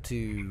 press up to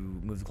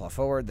move the claw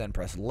forward, then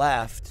press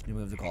left to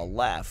move the claw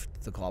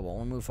left. The claw will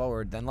only move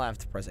forward, then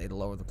left. Press A to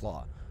lower the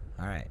claw.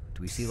 All right.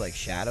 Do we see like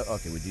shadow?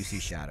 Okay, we do see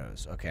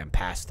shadows. Okay, I'm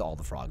past all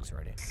the frogs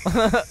already.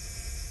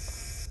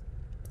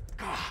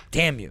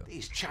 Damn you.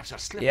 These chaps are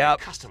slippery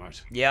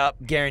customers. Yep.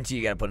 Guarantee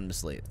you gotta put them to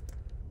sleep.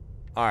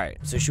 All right.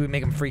 So should we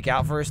make them freak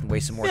out first and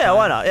waste some more time? Yeah,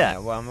 why not? Yeah.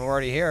 Well, we're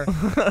already here.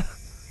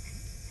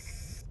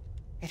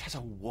 It has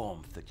a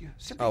warmth that you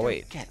simply Oh don't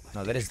wait. get with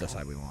No, that is the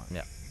typical- side we want.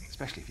 Yeah.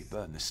 Especially if you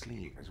burn the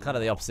sleeve as well. Kind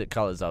of the opposite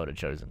colors I would have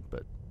chosen,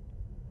 but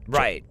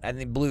Right. I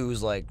think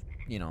blue's like,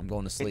 you know, I'm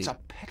going to sleep. It's a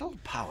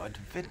pedal-powered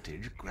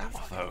vintage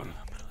gramophone.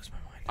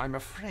 I'm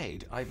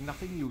afraid I've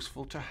nothing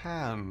useful to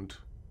hand.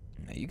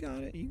 No, you got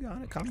it. You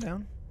got it. Calm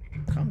down.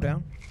 Calm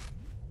down.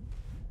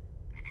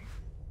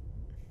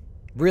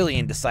 Really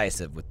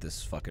indecisive with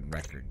this fucking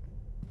record.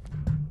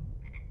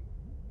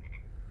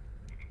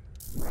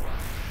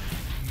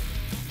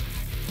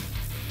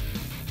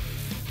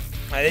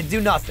 They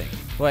do nothing.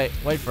 wait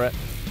for it.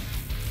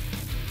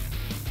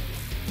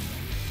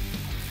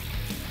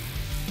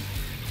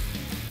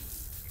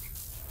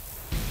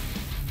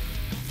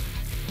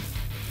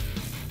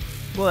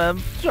 Well,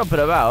 I'm jumping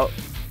about.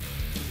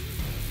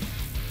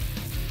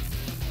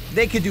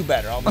 They could do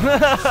better. I'll be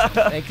honest.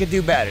 They could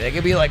do better. They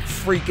could be like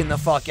freaking the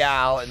fuck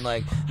out and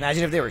like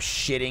imagine if they were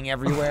shitting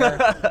everywhere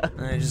and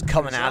they're just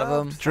coming out of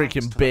them.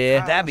 Drinking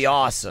beer. That'd be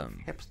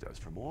awesome. Hipsters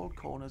from all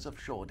corners of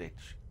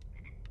Shoreditch.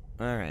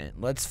 All right,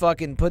 let's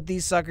fucking put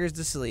these suckers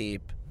to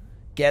sleep,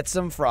 get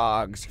some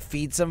frogs,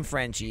 feed some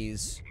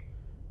Frenchies,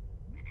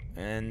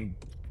 and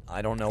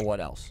I don't know what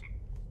else.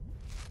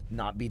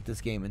 Not beat this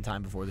game in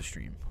time before the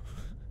stream.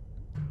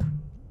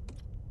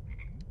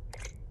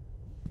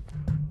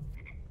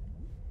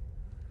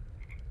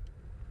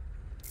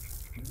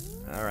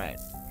 All right.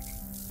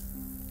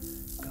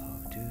 Go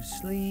to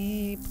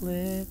sleep,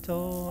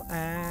 little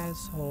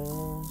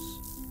assholes.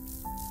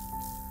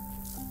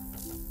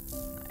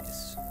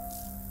 Nice.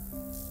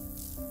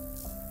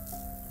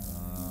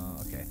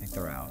 Okay, I think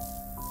they're out.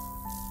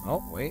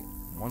 Oh, wait.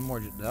 One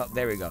more. Oh,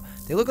 there we go.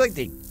 They look like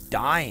they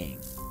dying.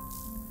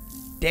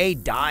 They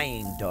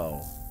dying,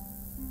 though.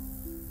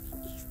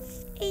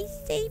 He's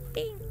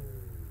sleeping.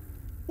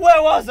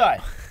 Where was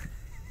I?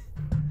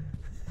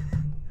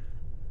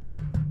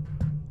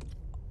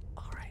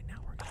 Alright, now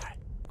we're gonna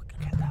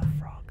get that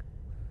frog.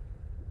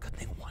 Good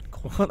thing one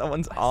corner. That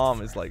one's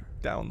arm is like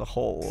down the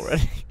hole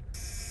already.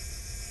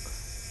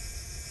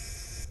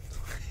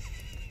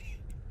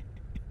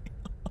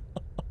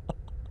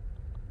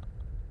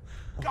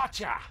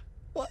 Gotcha!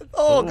 What?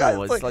 Oh, Ooh,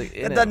 God. it's like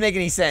in that it. doesn't make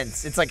any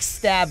sense. It's like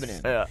stabbing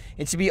him. Yeah.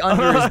 It should be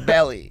under his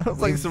belly. It's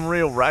like some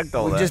real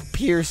ragdoll We've there. just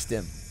pierced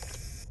him.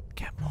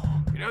 Get more.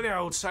 You know the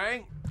old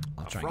saying?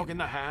 I'll A try and frog get in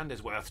the hand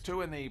is worth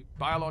 2 in the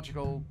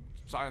biological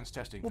science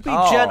testing. Well,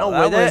 be gentle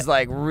that with was it.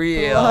 like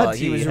real. Bloody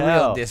He was real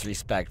hell.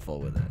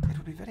 disrespectful with it. It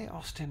would be very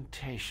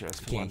ostentatious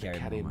for Can't one to carry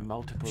carry more.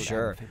 multiple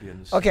Sure.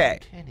 amphibians Okay.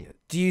 simultaneously.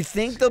 Do you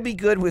think they'll be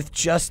good with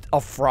just a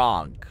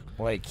frog?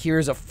 Like,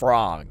 here's a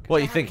frog. What are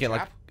you Heavy thinking,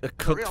 like chap. a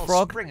cooked real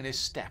frog? spring in his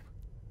step.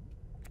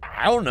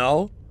 I don't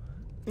know.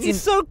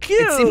 He's so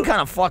cute. It seemed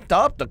kind of fucked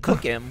up to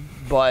cook him,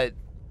 but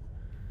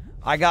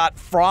I got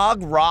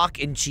frog, rock,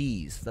 and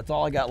cheese. That's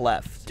all I got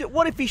left. Dude,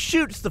 what if he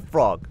shoots the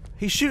frog?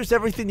 He shoots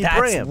everything you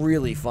bring That's him.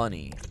 really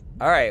funny.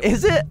 All right.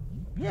 Is it?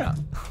 Yeah.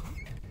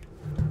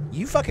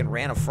 You fucking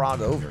ran a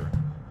frog over.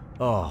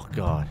 Oh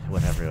god, it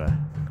went everywhere.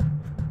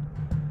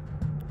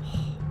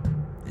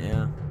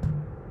 Yeah.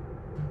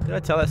 Did I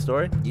tell that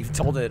story? You've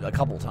told it a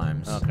couple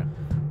times. Okay.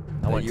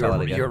 I That won't tell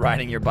it again. you were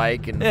riding your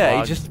bike and Yeah,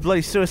 frog he just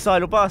bloody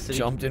suicidal bastard.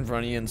 jumped in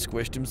front of you and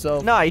squished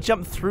himself. No, he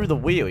jumped through the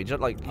wheel. He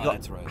jumped like he Oh, got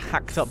that's right.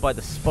 hacked up by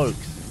the spokes.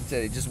 So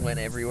it just went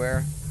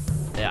everywhere.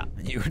 Yeah.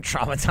 And you were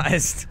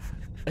traumatized.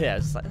 Yeah,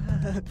 it's like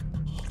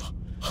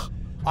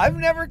I've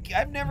never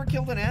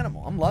killed an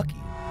animal. I'm lucky.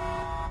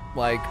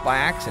 Like by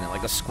accident,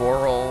 like a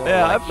squirrel. Yeah,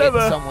 or like I've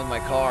never- hit someone with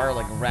my car,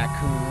 like a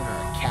raccoon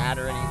or a cat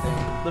or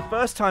anything. the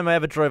first time I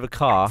ever drove a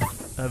car,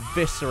 I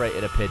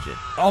eviscerated a pigeon.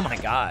 Oh my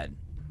god.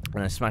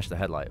 And I smashed the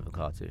headlight of the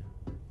car too.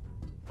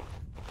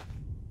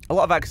 A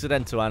lot of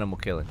accidental animal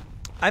killing.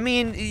 I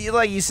mean,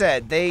 like you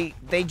said, they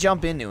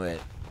jump into it.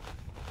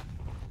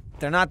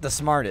 They're not the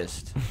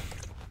smartest.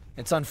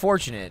 It's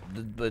unfortunate,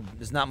 but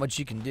there's not much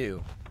you can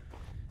do.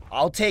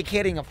 I'll take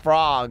hitting a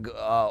frog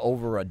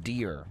over a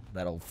deer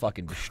that'll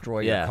fucking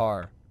destroy your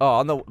car. Oh,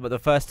 on the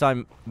first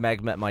time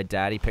Meg met my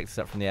dad, he picked us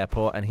up from the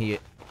airport, and he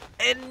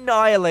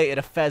annihilated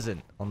a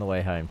pheasant on the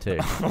way home too.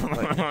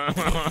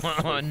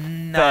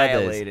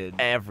 Annihilated. Feathers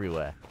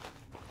everywhere.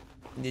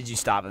 Did you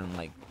stop and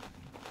like?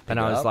 And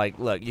I was like,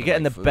 "Look, you're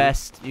getting the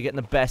best. You're getting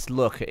the best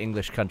look at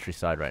English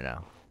countryside right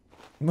now."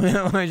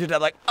 Your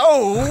dad like,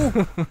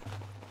 oh,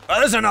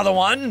 there's another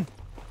one.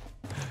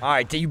 All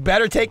right, you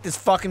better take this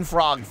fucking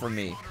frog from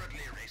me.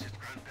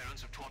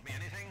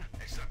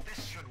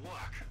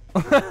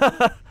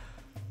 I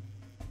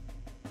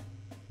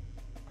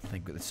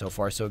think so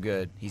far so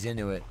good. He's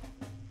into it.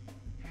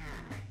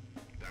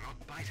 They're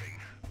not biting.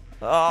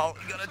 Oh,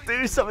 we gotta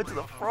do something to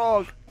the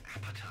frog.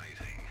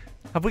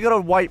 Have we got to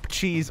wipe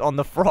cheese on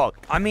the frog?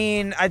 I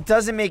mean, it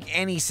doesn't make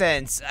any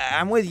sense.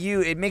 I'm with you.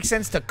 It makes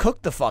sense to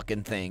cook the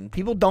fucking thing.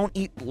 People don't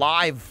eat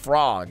live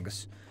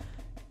frogs.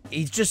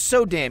 He's just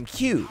so damn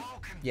cute.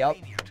 Yep.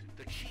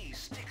 The cheese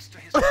sticks to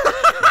his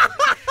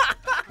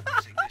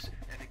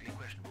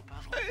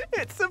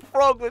It's a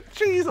frog with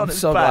cheese on I'm its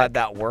so back. glad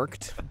that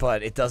worked,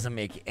 but it doesn't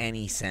make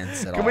any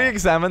sense at all. Can we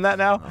examine that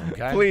now?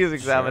 Okay. Please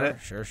examine it.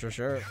 Sure.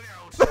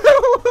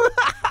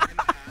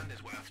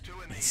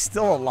 He's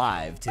still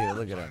alive, too.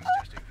 Look at him.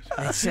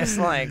 It's just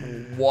like,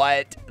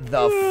 what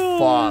the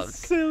fuck?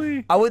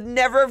 Silly. I would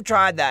never have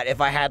tried that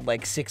if I had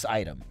like 6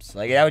 items.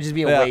 Like, that would just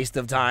be a waste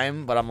of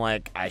time, but I'm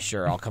like,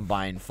 I'll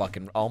combine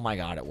fucking, oh my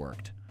god, it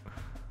worked.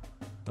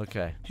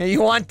 Okay. Hey,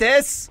 you want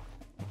this?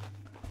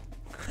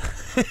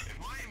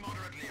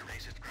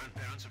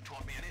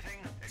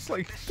 It's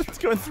like, it's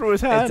going through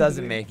his hand. It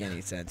doesn't make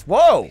any sense.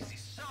 Whoa!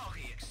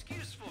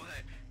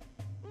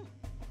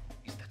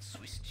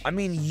 I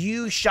mean,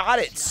 you shot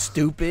it,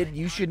 stupid.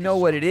 You should know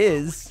what it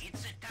is.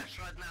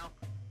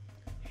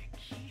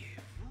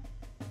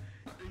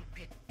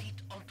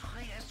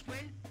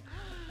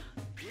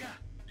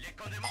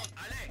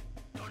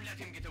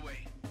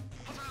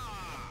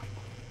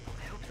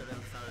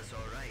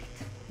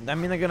 I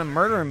mean, they're gonna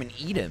murder him and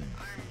eat him.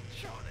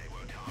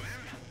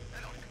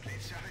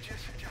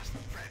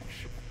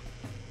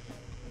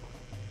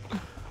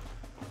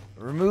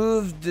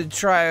 Remove the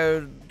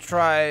tricolor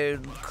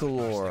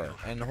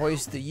and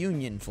hoist the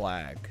Union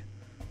flag.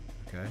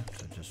 Okay,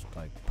 so just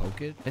like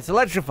poke it. It's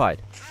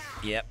electrified.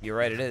 Yep, you're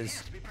right, it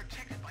is.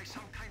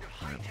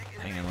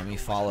 Hang on, let me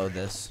follow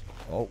this.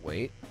 Oh,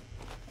 wait.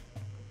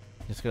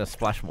 Just gonna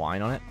splash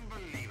wine on it.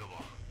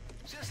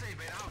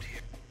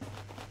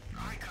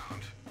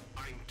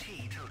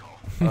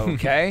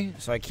 Okay,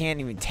 so I can't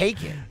even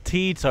take it.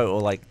 Teetotal,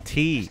 like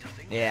tea.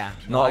 Yeah.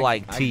 Not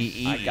like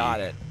T-E. I got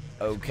it.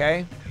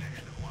 Okay.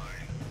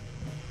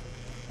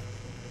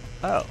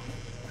 Oh.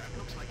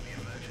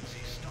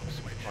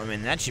 I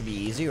mean, that should be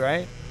easy,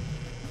 right?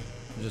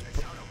 Just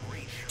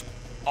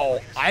oh,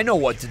 I know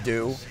what to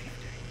do.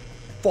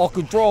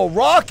 Fucking throw a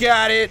rock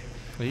at it.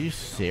 Are you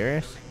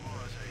serious?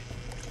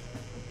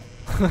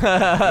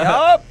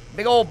 Yup.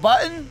 Big old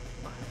button.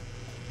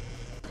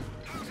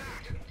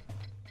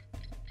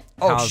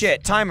 Oh,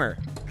 shit. Timer.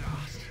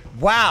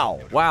 Wow.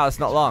 Wow, it's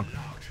not long.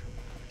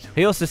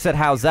 He also said,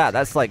 how's that?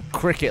 That's like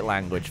cricket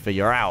language for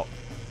you're out.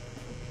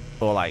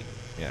 Or like,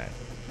 you know,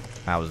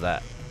 how was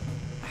that?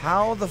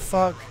 How the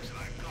fuck?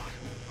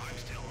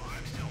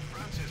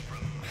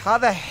 How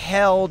the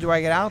hell do I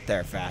get out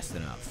there fast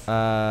enough?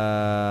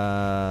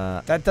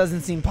 That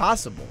doesn't seem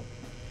possible.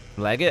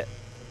 Leg it?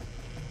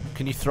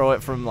 Can you throw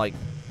it from like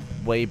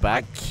way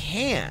back? I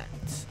can't.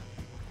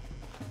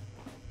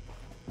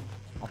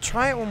 I'll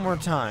try it one more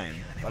time,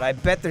 but I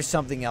bet there's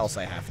something else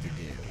I have to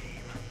do.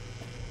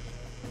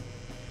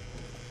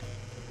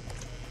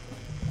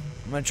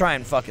 I'm gonna try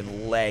and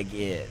fucking leg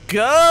it.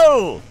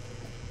 Go!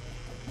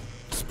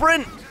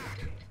 Sprint!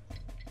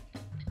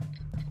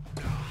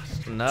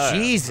 No.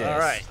 Jesus. All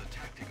right.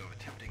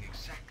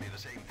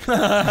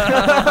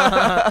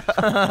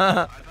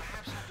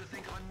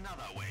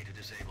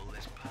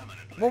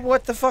 Well,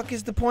 what the fuck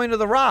is the point of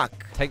the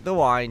rock? Take the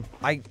wine.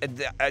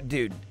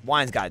 Dude,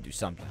 wine's gotta do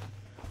something.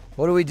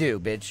 What do we do,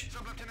 bitch?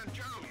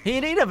 He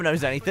never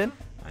knows anything.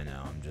 I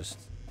know, I'm just...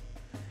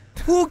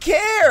 Who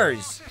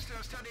cares?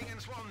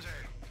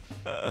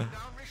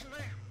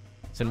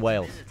 It's in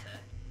Wales.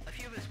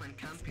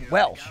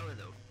 Welsh.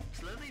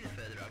 Slowly the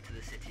further out to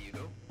the city you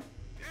go.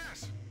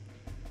 Yes.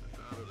 The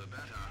further the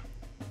better.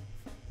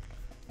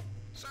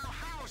 So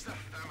how's the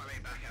family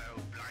back at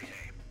Old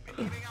Blighty? Been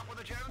keeping up with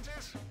the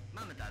Joneses?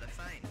 Mum and Dad are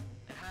fine.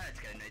 And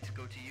Harriet's getting ready to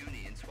go to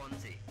uni in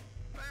Swansea.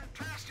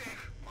 Fantastic.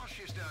 What's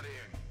she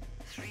studying?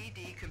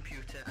 3D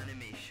computer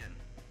animation.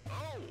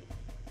 Oh.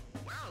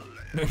 Well,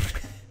 let's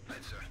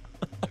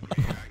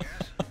agree, I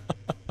guess.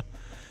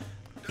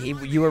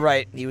 You were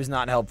right. He was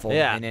not helpful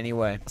in any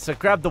way. So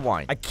grab the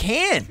wine. I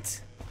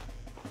can't.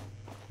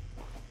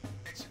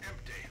 It's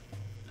empty.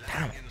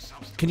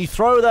 Can you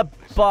throw the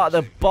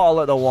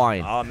bottle at the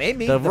wine? Oh,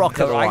 maybe. The rock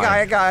at the wine.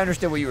 I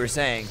understood what you were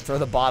saying. Throw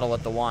the bottle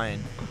at the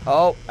wine.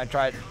 Oh, I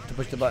tried to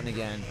push the button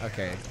again.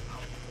 Okay.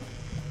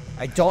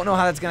 I don't know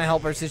how that's going to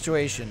help our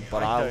situation,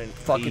 but I'll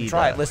fucking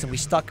try it. Listen, we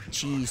stuck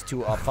cheese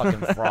to a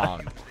fucking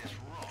frog.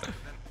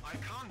 I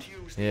can't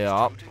use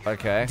Yeah.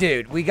 Okay.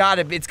 Dude,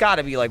 it's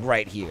gotta be like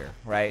right here,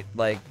 right?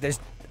 Like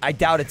I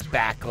doubt it's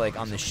back like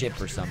on the ship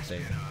or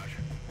something.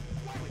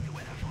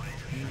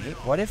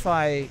 What if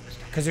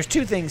because there's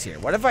two things here.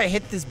 What if I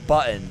hit this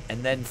button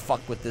and then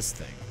fuck with this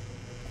thing?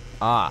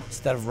 Ah.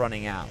 Instead of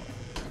running out.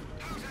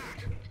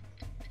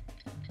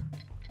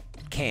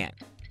 Can't.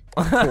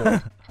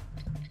 Cool.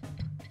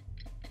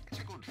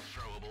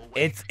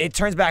 It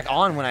turns back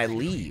on when I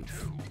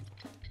leave.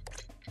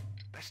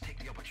 Let's take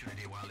the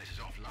opportunity while this is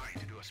offline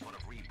to do a spot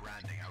of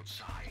rebranding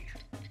outside.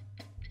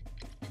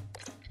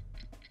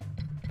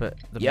 But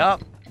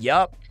Yup.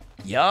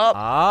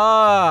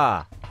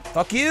 Ah.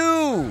 Fuck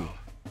you.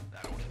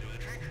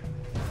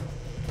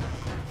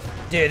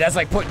 Dude, that's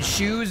like putting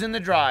shoes in the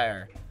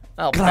dryer.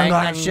 I'll bang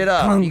that shit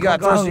up. You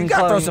gotta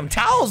throw some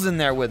towels in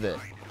there with it.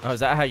 Oh, is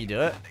that how you do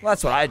it? Well,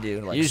 that's what I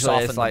do. Like, usually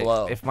soften it's like the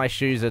blow. if my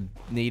shoes are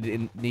need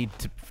to.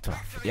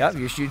 Yep,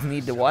 your shoes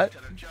need to what?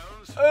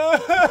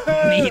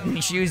 Kneading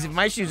shoes. If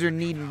my shoes are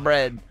kneading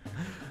bread.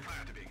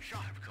 Prior to being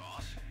shot, of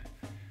course.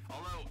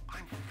 Although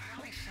I'm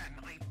fairly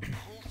certain I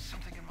pulled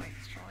something in my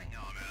throwing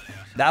arm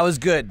earlier. That was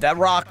good. That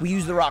rock, we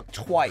used the rock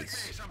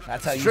twice.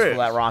 That's how useful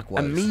that rock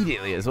was.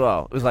 Immediately as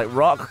well. It was like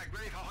rock,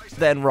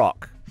 then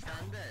rock.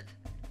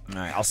 All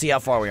right, I'll see how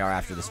far we are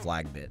after this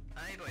flag bit.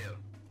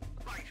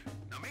 Right,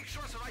 now make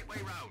sure it's the right way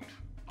round.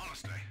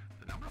 Honestly,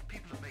 the number of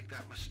people that make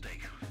that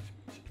mistake,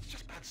 it's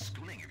just bad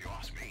schooling if you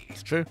ask me.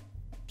 It's true.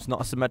 It's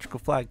not a symmetrical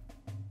flag.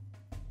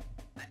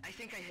 I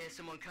think I hear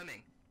someone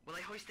coming. Will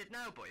I hoist it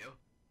now, boyo?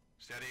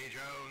 Steady,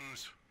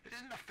 Jones. It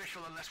isn't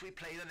official unless we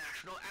play the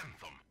national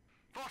anthem.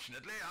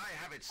 Fortunately, I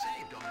have it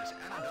saved on this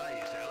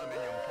anodized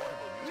aluminium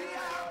portable music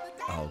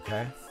player.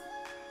 Okay.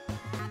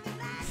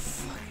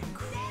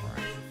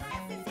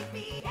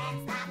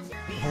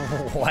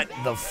 What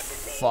the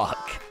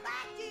fuck?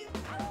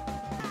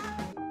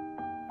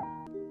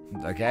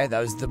 Okay, that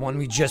was the one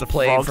we just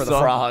played frog for the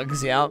song.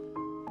 frogs, yeah.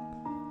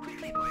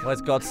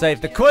 Let's God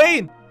save the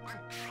Queen!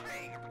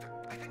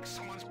 I think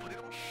someone's put it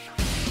on.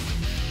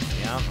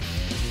 Yeah.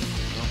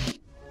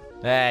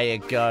 There you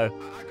go.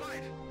 I got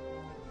it.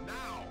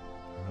 Now.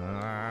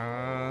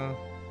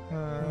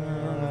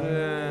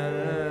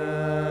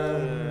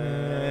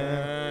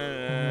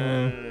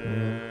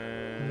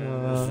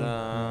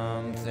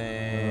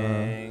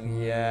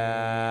 Something,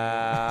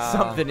 yeah.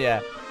 Something,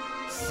 yeah.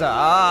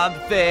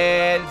 Something,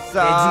 Hey, do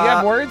you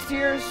have words to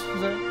yours?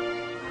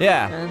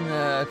 Yeah. And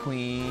the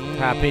queen.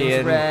 Happy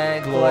and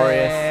red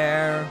glorious.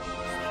 glare.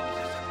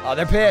 Oh,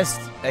 they're pissed.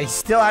 He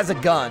still has a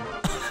gun.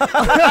 Hereby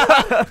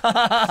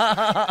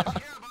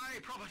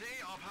property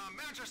of Her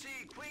Majesty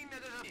Queen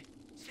Elizabeth.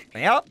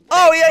 Yep.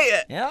 Oh,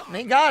 yeah. Yep,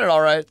 they got it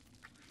all right.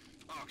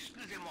 Oh,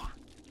 excusez-moi.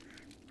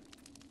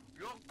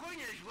 Your queen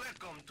is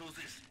welcome to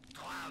this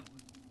tribe.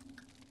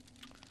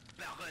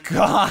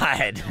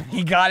 God,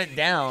 he got it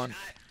down.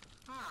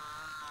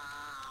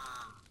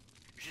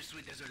 Je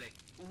suis désolé.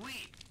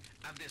 We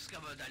have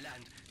discovered a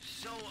land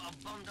so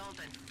abundant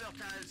and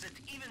fertile that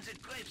even the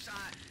grapes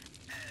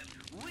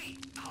we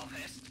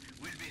harvest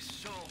will be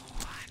so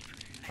ripe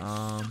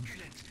and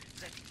succulent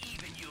that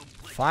even your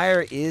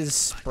Fire is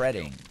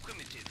spreading.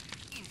 primitive,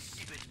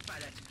 insipid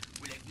palate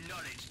will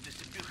acknowledge the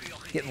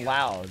superiority Getting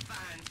loud. of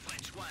fine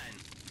French wine.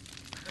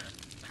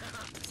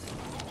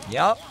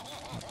 Yep. Au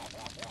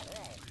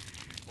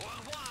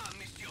revoir,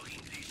 Monsieur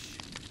English.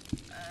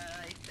 I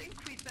think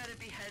we'd better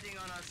be heading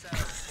on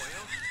ourselves,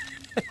 boyo.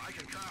 I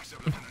can cast it,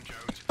 Lieutenant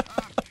Jones.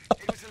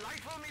 It was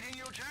delightful meeting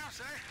you,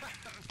 chaps, eh?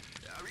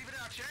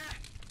 Arrivederci.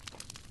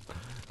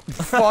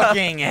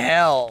 Fucking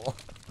hell.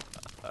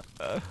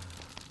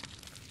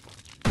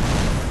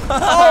 Oh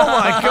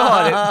my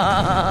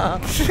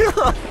god.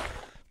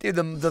 Dude,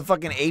 the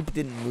fucking ape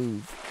didn't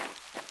move.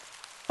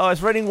 Oh,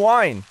 it's raining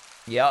wine.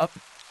 Yep.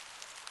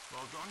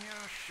 Bourgogne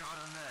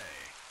Chardonnay,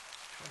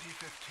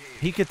 2015.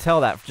 He could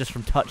tell that just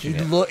from touching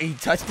it. He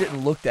touched it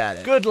and looked at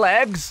it. Good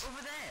legs. Over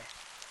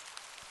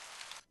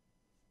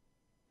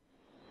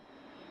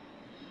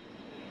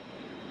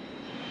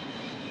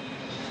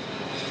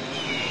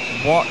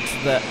there. What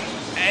the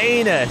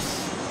anus?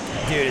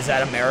 Dude, is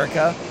that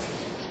America?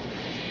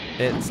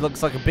 It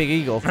looks like a big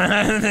eagle.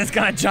 It's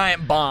got a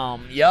giant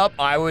bomb. Yup,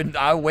 I would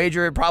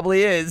wager it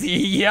probably is.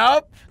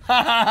 Yup.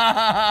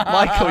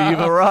 Michael, you've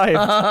arrived.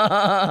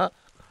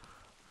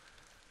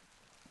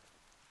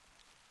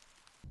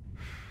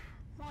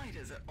 Why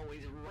does it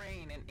always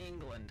rain in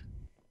England?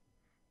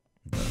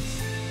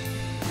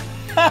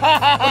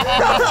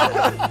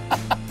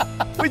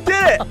 We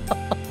did it.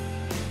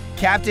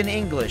 Captain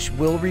English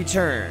will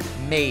return.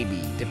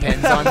 Maybe.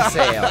 Depends on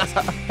sales.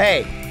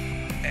 Hey,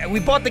 we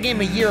bought the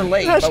game a year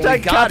late, but we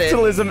Hashtag got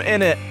capitalism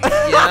in it.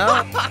 it. You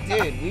know?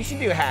 Dude, we should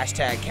do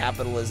hashtag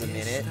capitalism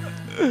in it.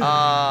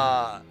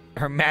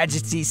 Her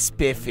Majesty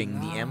Spiffing.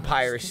 The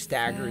Empire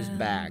staggers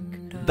back.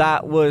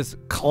 That was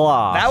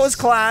class. That was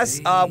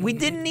class. We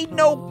didn't need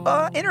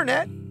no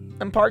internet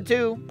in part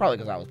 2. Probably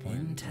because I was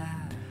playing.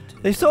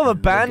 They sort of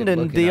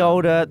abandoned look it the up.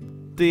 old,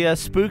 the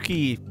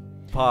spooky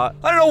part.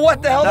 I don't know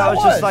what the hell that was.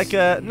 That was just like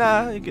a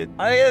nah. You're good.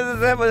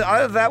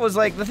 That was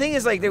like the thing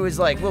is like there was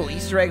like little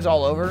Easter eggs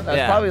all over. That was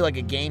Yeah. probably like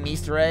a game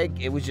Easter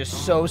egg. It was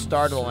just so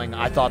startling.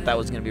 I thought that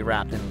was gonna be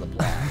wrapped into the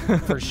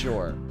plot for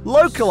sure.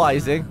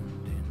 Localizing.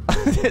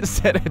 It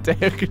said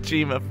Hideo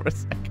Kojima for a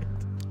second.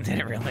 Did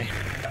it really?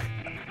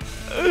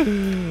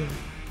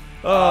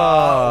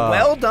 Oh,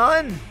 Well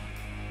done.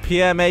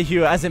 Pierre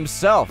Mayhew as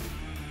himself.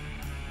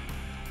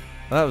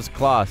 That was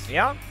class.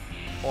 Yeah.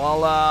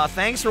 Well,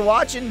 thanks for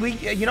watching.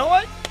 You know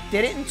what?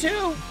 Did it in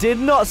 2. Did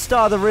not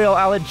star the real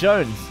Aled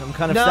Jones. I'm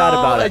kind of sad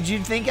about it. Did you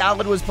think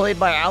Aled was played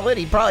by Aled?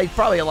 He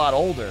probably a lot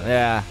older.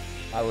 Yeah.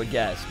 I would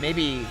guess.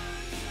 Maybe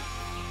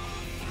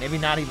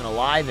not even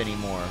alive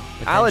anymore.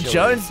 Aled potentially.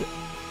 Jones?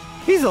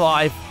 He's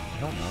alive. I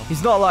don't know.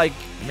 He's not like...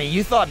 I mean,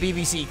 you thought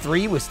BBC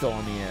 3 was still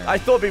on the air. I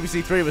thought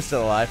BBC 3 was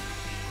still alive.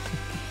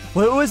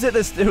 Who was it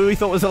who we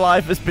thought was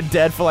alive that's been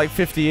dead for like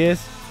 50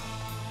 years?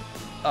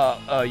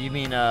 You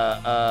mean,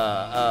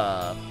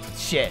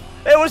 shit.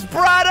 It was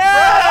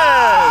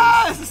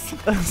Bradman!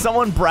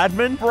 Someone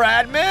Bradman?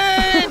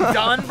 Bradman!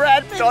 Don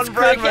Bradman! Don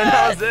Bradman,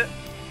 how's it?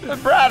 The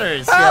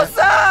Bradders. How's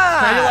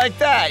that? Maybe like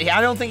that.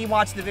 I don't think he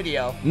watched the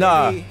video.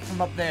 No. Maybe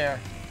from up there.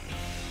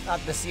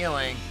 Not the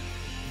ceiling.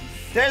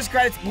 There's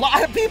credits. A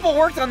lot of people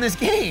worked on this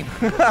game.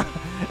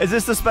 Is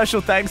this the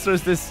special thanks or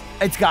is this...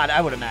 It's got,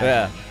 I would imagine.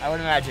 Yeah. I would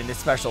imagine it's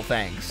special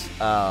thanks.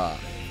 And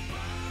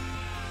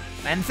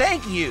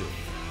thank you.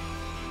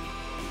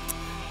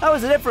 That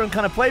was a different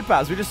kind of play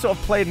pass. We just sort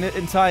of played an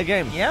entire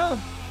game. Yeah.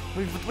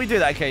 We do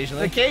that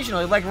occasionally.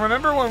 Occasionally. Like,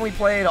 remember when we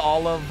played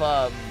all of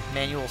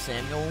Manuel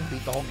Samuel?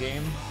 Beat the whole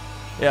game?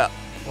 Yeah.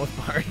 Both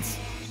parts.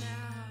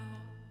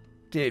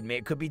 Dude,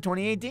 it could be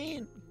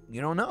 2018.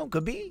 You don't know.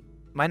 Could be.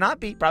 Might not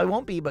be. Probably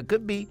won't be, but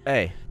could be.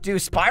 Hey.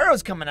 Dude,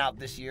 Spyro's coming out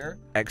this year.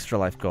 Extra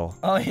life goal.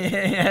 Oh,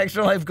 yeah.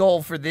 Extra life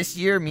goal for this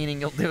year, meaning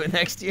you'll do it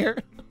next year?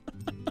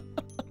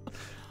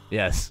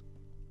 Yes.